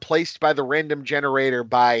been replaced by the random generator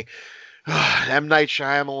by M. Night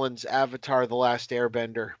Shyamalan's Avatar: The Last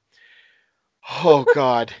Airbender. Oh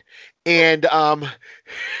God, and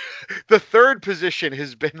the third position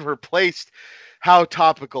has been replaced. How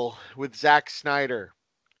topical, with Zack Snyder.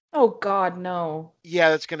 Oh God, no. Yeah,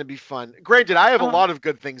 that's going to be fun. Granted, I have a Um, lot of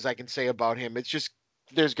good things I can say about him. It's just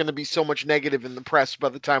there's going to be so much negative in the press by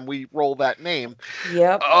the time we roll that name.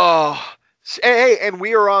 yep. Oh, hey, and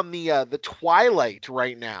we are on the twilight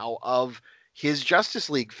right now of his Justice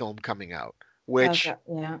League film coming out, Okay.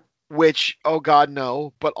 Yeah. which oh God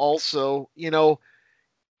no, but also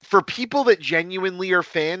for people that genuinely are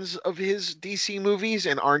fans of his DC movies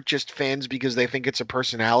and aren't just fans because they think it's a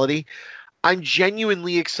personality, I'm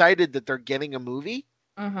genuinely excited that they're getting a movie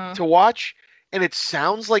Mm-hmm. to watch, and it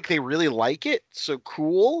sounds like they really like it. So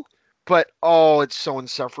cool, but oh, it's so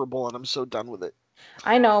insufferable, and I'm so done with it.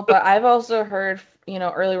 I know, but I've also heard,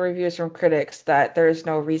 early reviews from critics that there's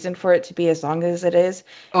no reason for it to be as long as it is.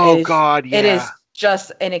 It Oh is God, it yeah, is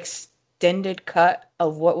just an extended cut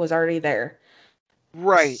of what was already there.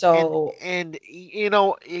 right, So, and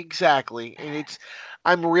exactly, and it's.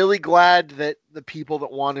 I'm really glad that the people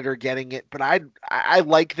that want it are getting it, but I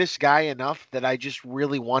like this guy enough that I just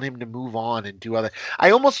really want him to move on and do other. I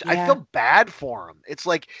yeah. feel bad for him. It's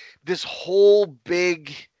like this whole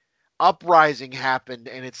big uprising happened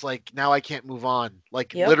and it's like now I can't move on.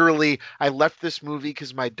 Like Yep. literally I left this movie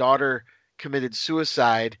because my daughter committed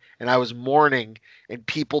suicide and I was mourning and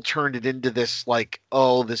people turned it into this like,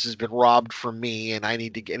 oh, this has been robbed from me and I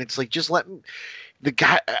need to get, and it's like just let me, the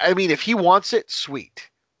guy, I mean, if he wants it, sweet.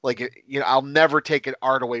 Like I'll never take an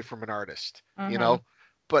art away from an artist, Mm-hmm.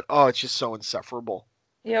 but oh, it's just so insufferable.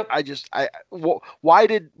 Yep. Why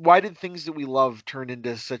did things that we love turn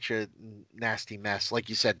into such a nasty mess? Like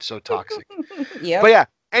you said, so toxic. But Yep. yeah,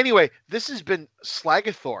 anyway, this has been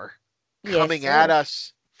Slagathor Yes, coming at sir.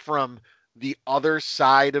 us from the other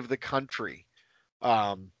side of the country,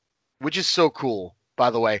 um, which is so cool. By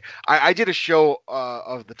the way, I did a show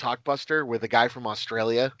of the Talkbuster with a guy from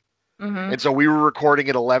Australia, Mm-hmm. and so we were recording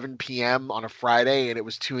at 11 p.m. on a Friday, and it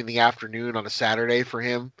was 2 in the afternoon on a Saturday for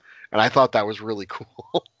him, and I thought that was really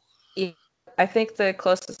cool. Yeah. I think the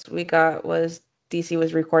closest we got was DC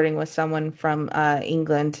was recording with someone from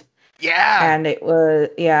England, Yeah, and it was,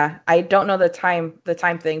 yeah, I don't know the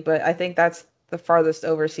time thing, but I think that's the farthest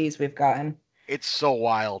overseas we've gotten. it's so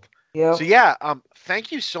wild. So Yep. yeah,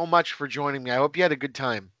 thank you so much for joining me. I hope you had a good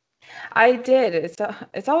time. I did.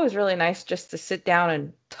 It's always really nice just to sit down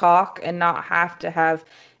and talk and not have to have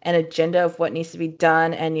an agenda of what needs to be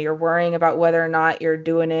done and you're worrying about whether or not you're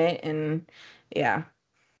doing it and yeah.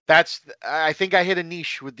 I think I hit a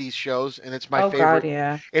niche with these shows, and it's my Oh God, favorite.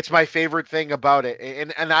 yeah. It's my favorite thing about it,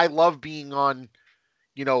 and I love being on,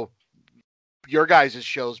 you know, your guys'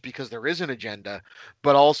 shows because there is an agenda,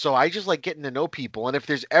 but also I just like getting to know people. And if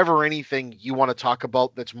there's ever anything you want to talk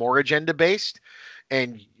about that's more agenda based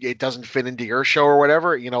and it doesn't fit into your show or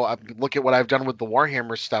whatever, look at what I've done with the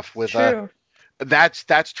Warhammer stuff with True.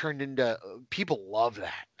 That's turned into people love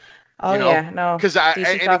that. Oh yeah, no. Because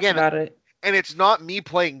DC talks about it. And it's not me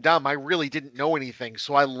playing dumb. I really didn't know anything,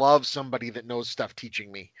 so I love somebody that knows stuff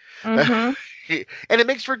teaching me. Mm-hmm. And it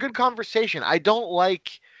makes for a good conversation. I don't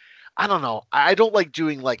like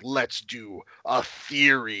doing like, let's do a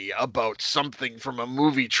theory about something from a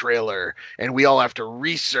movie trailer and we all have to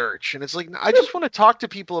research. And it's like, I just want to talk to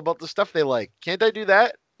people about the stuff they like. Can't I do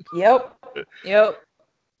that? Yep.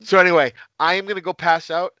 So anyway, I am going to go pass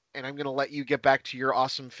out and I'm going to let you get back to your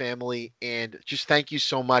awesome family. And just thank you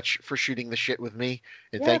so much for shooting the shit with me.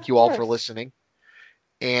 And thank you all for listening.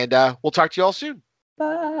 And we'll talk to you all soon.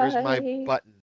 Bye. Here's my button.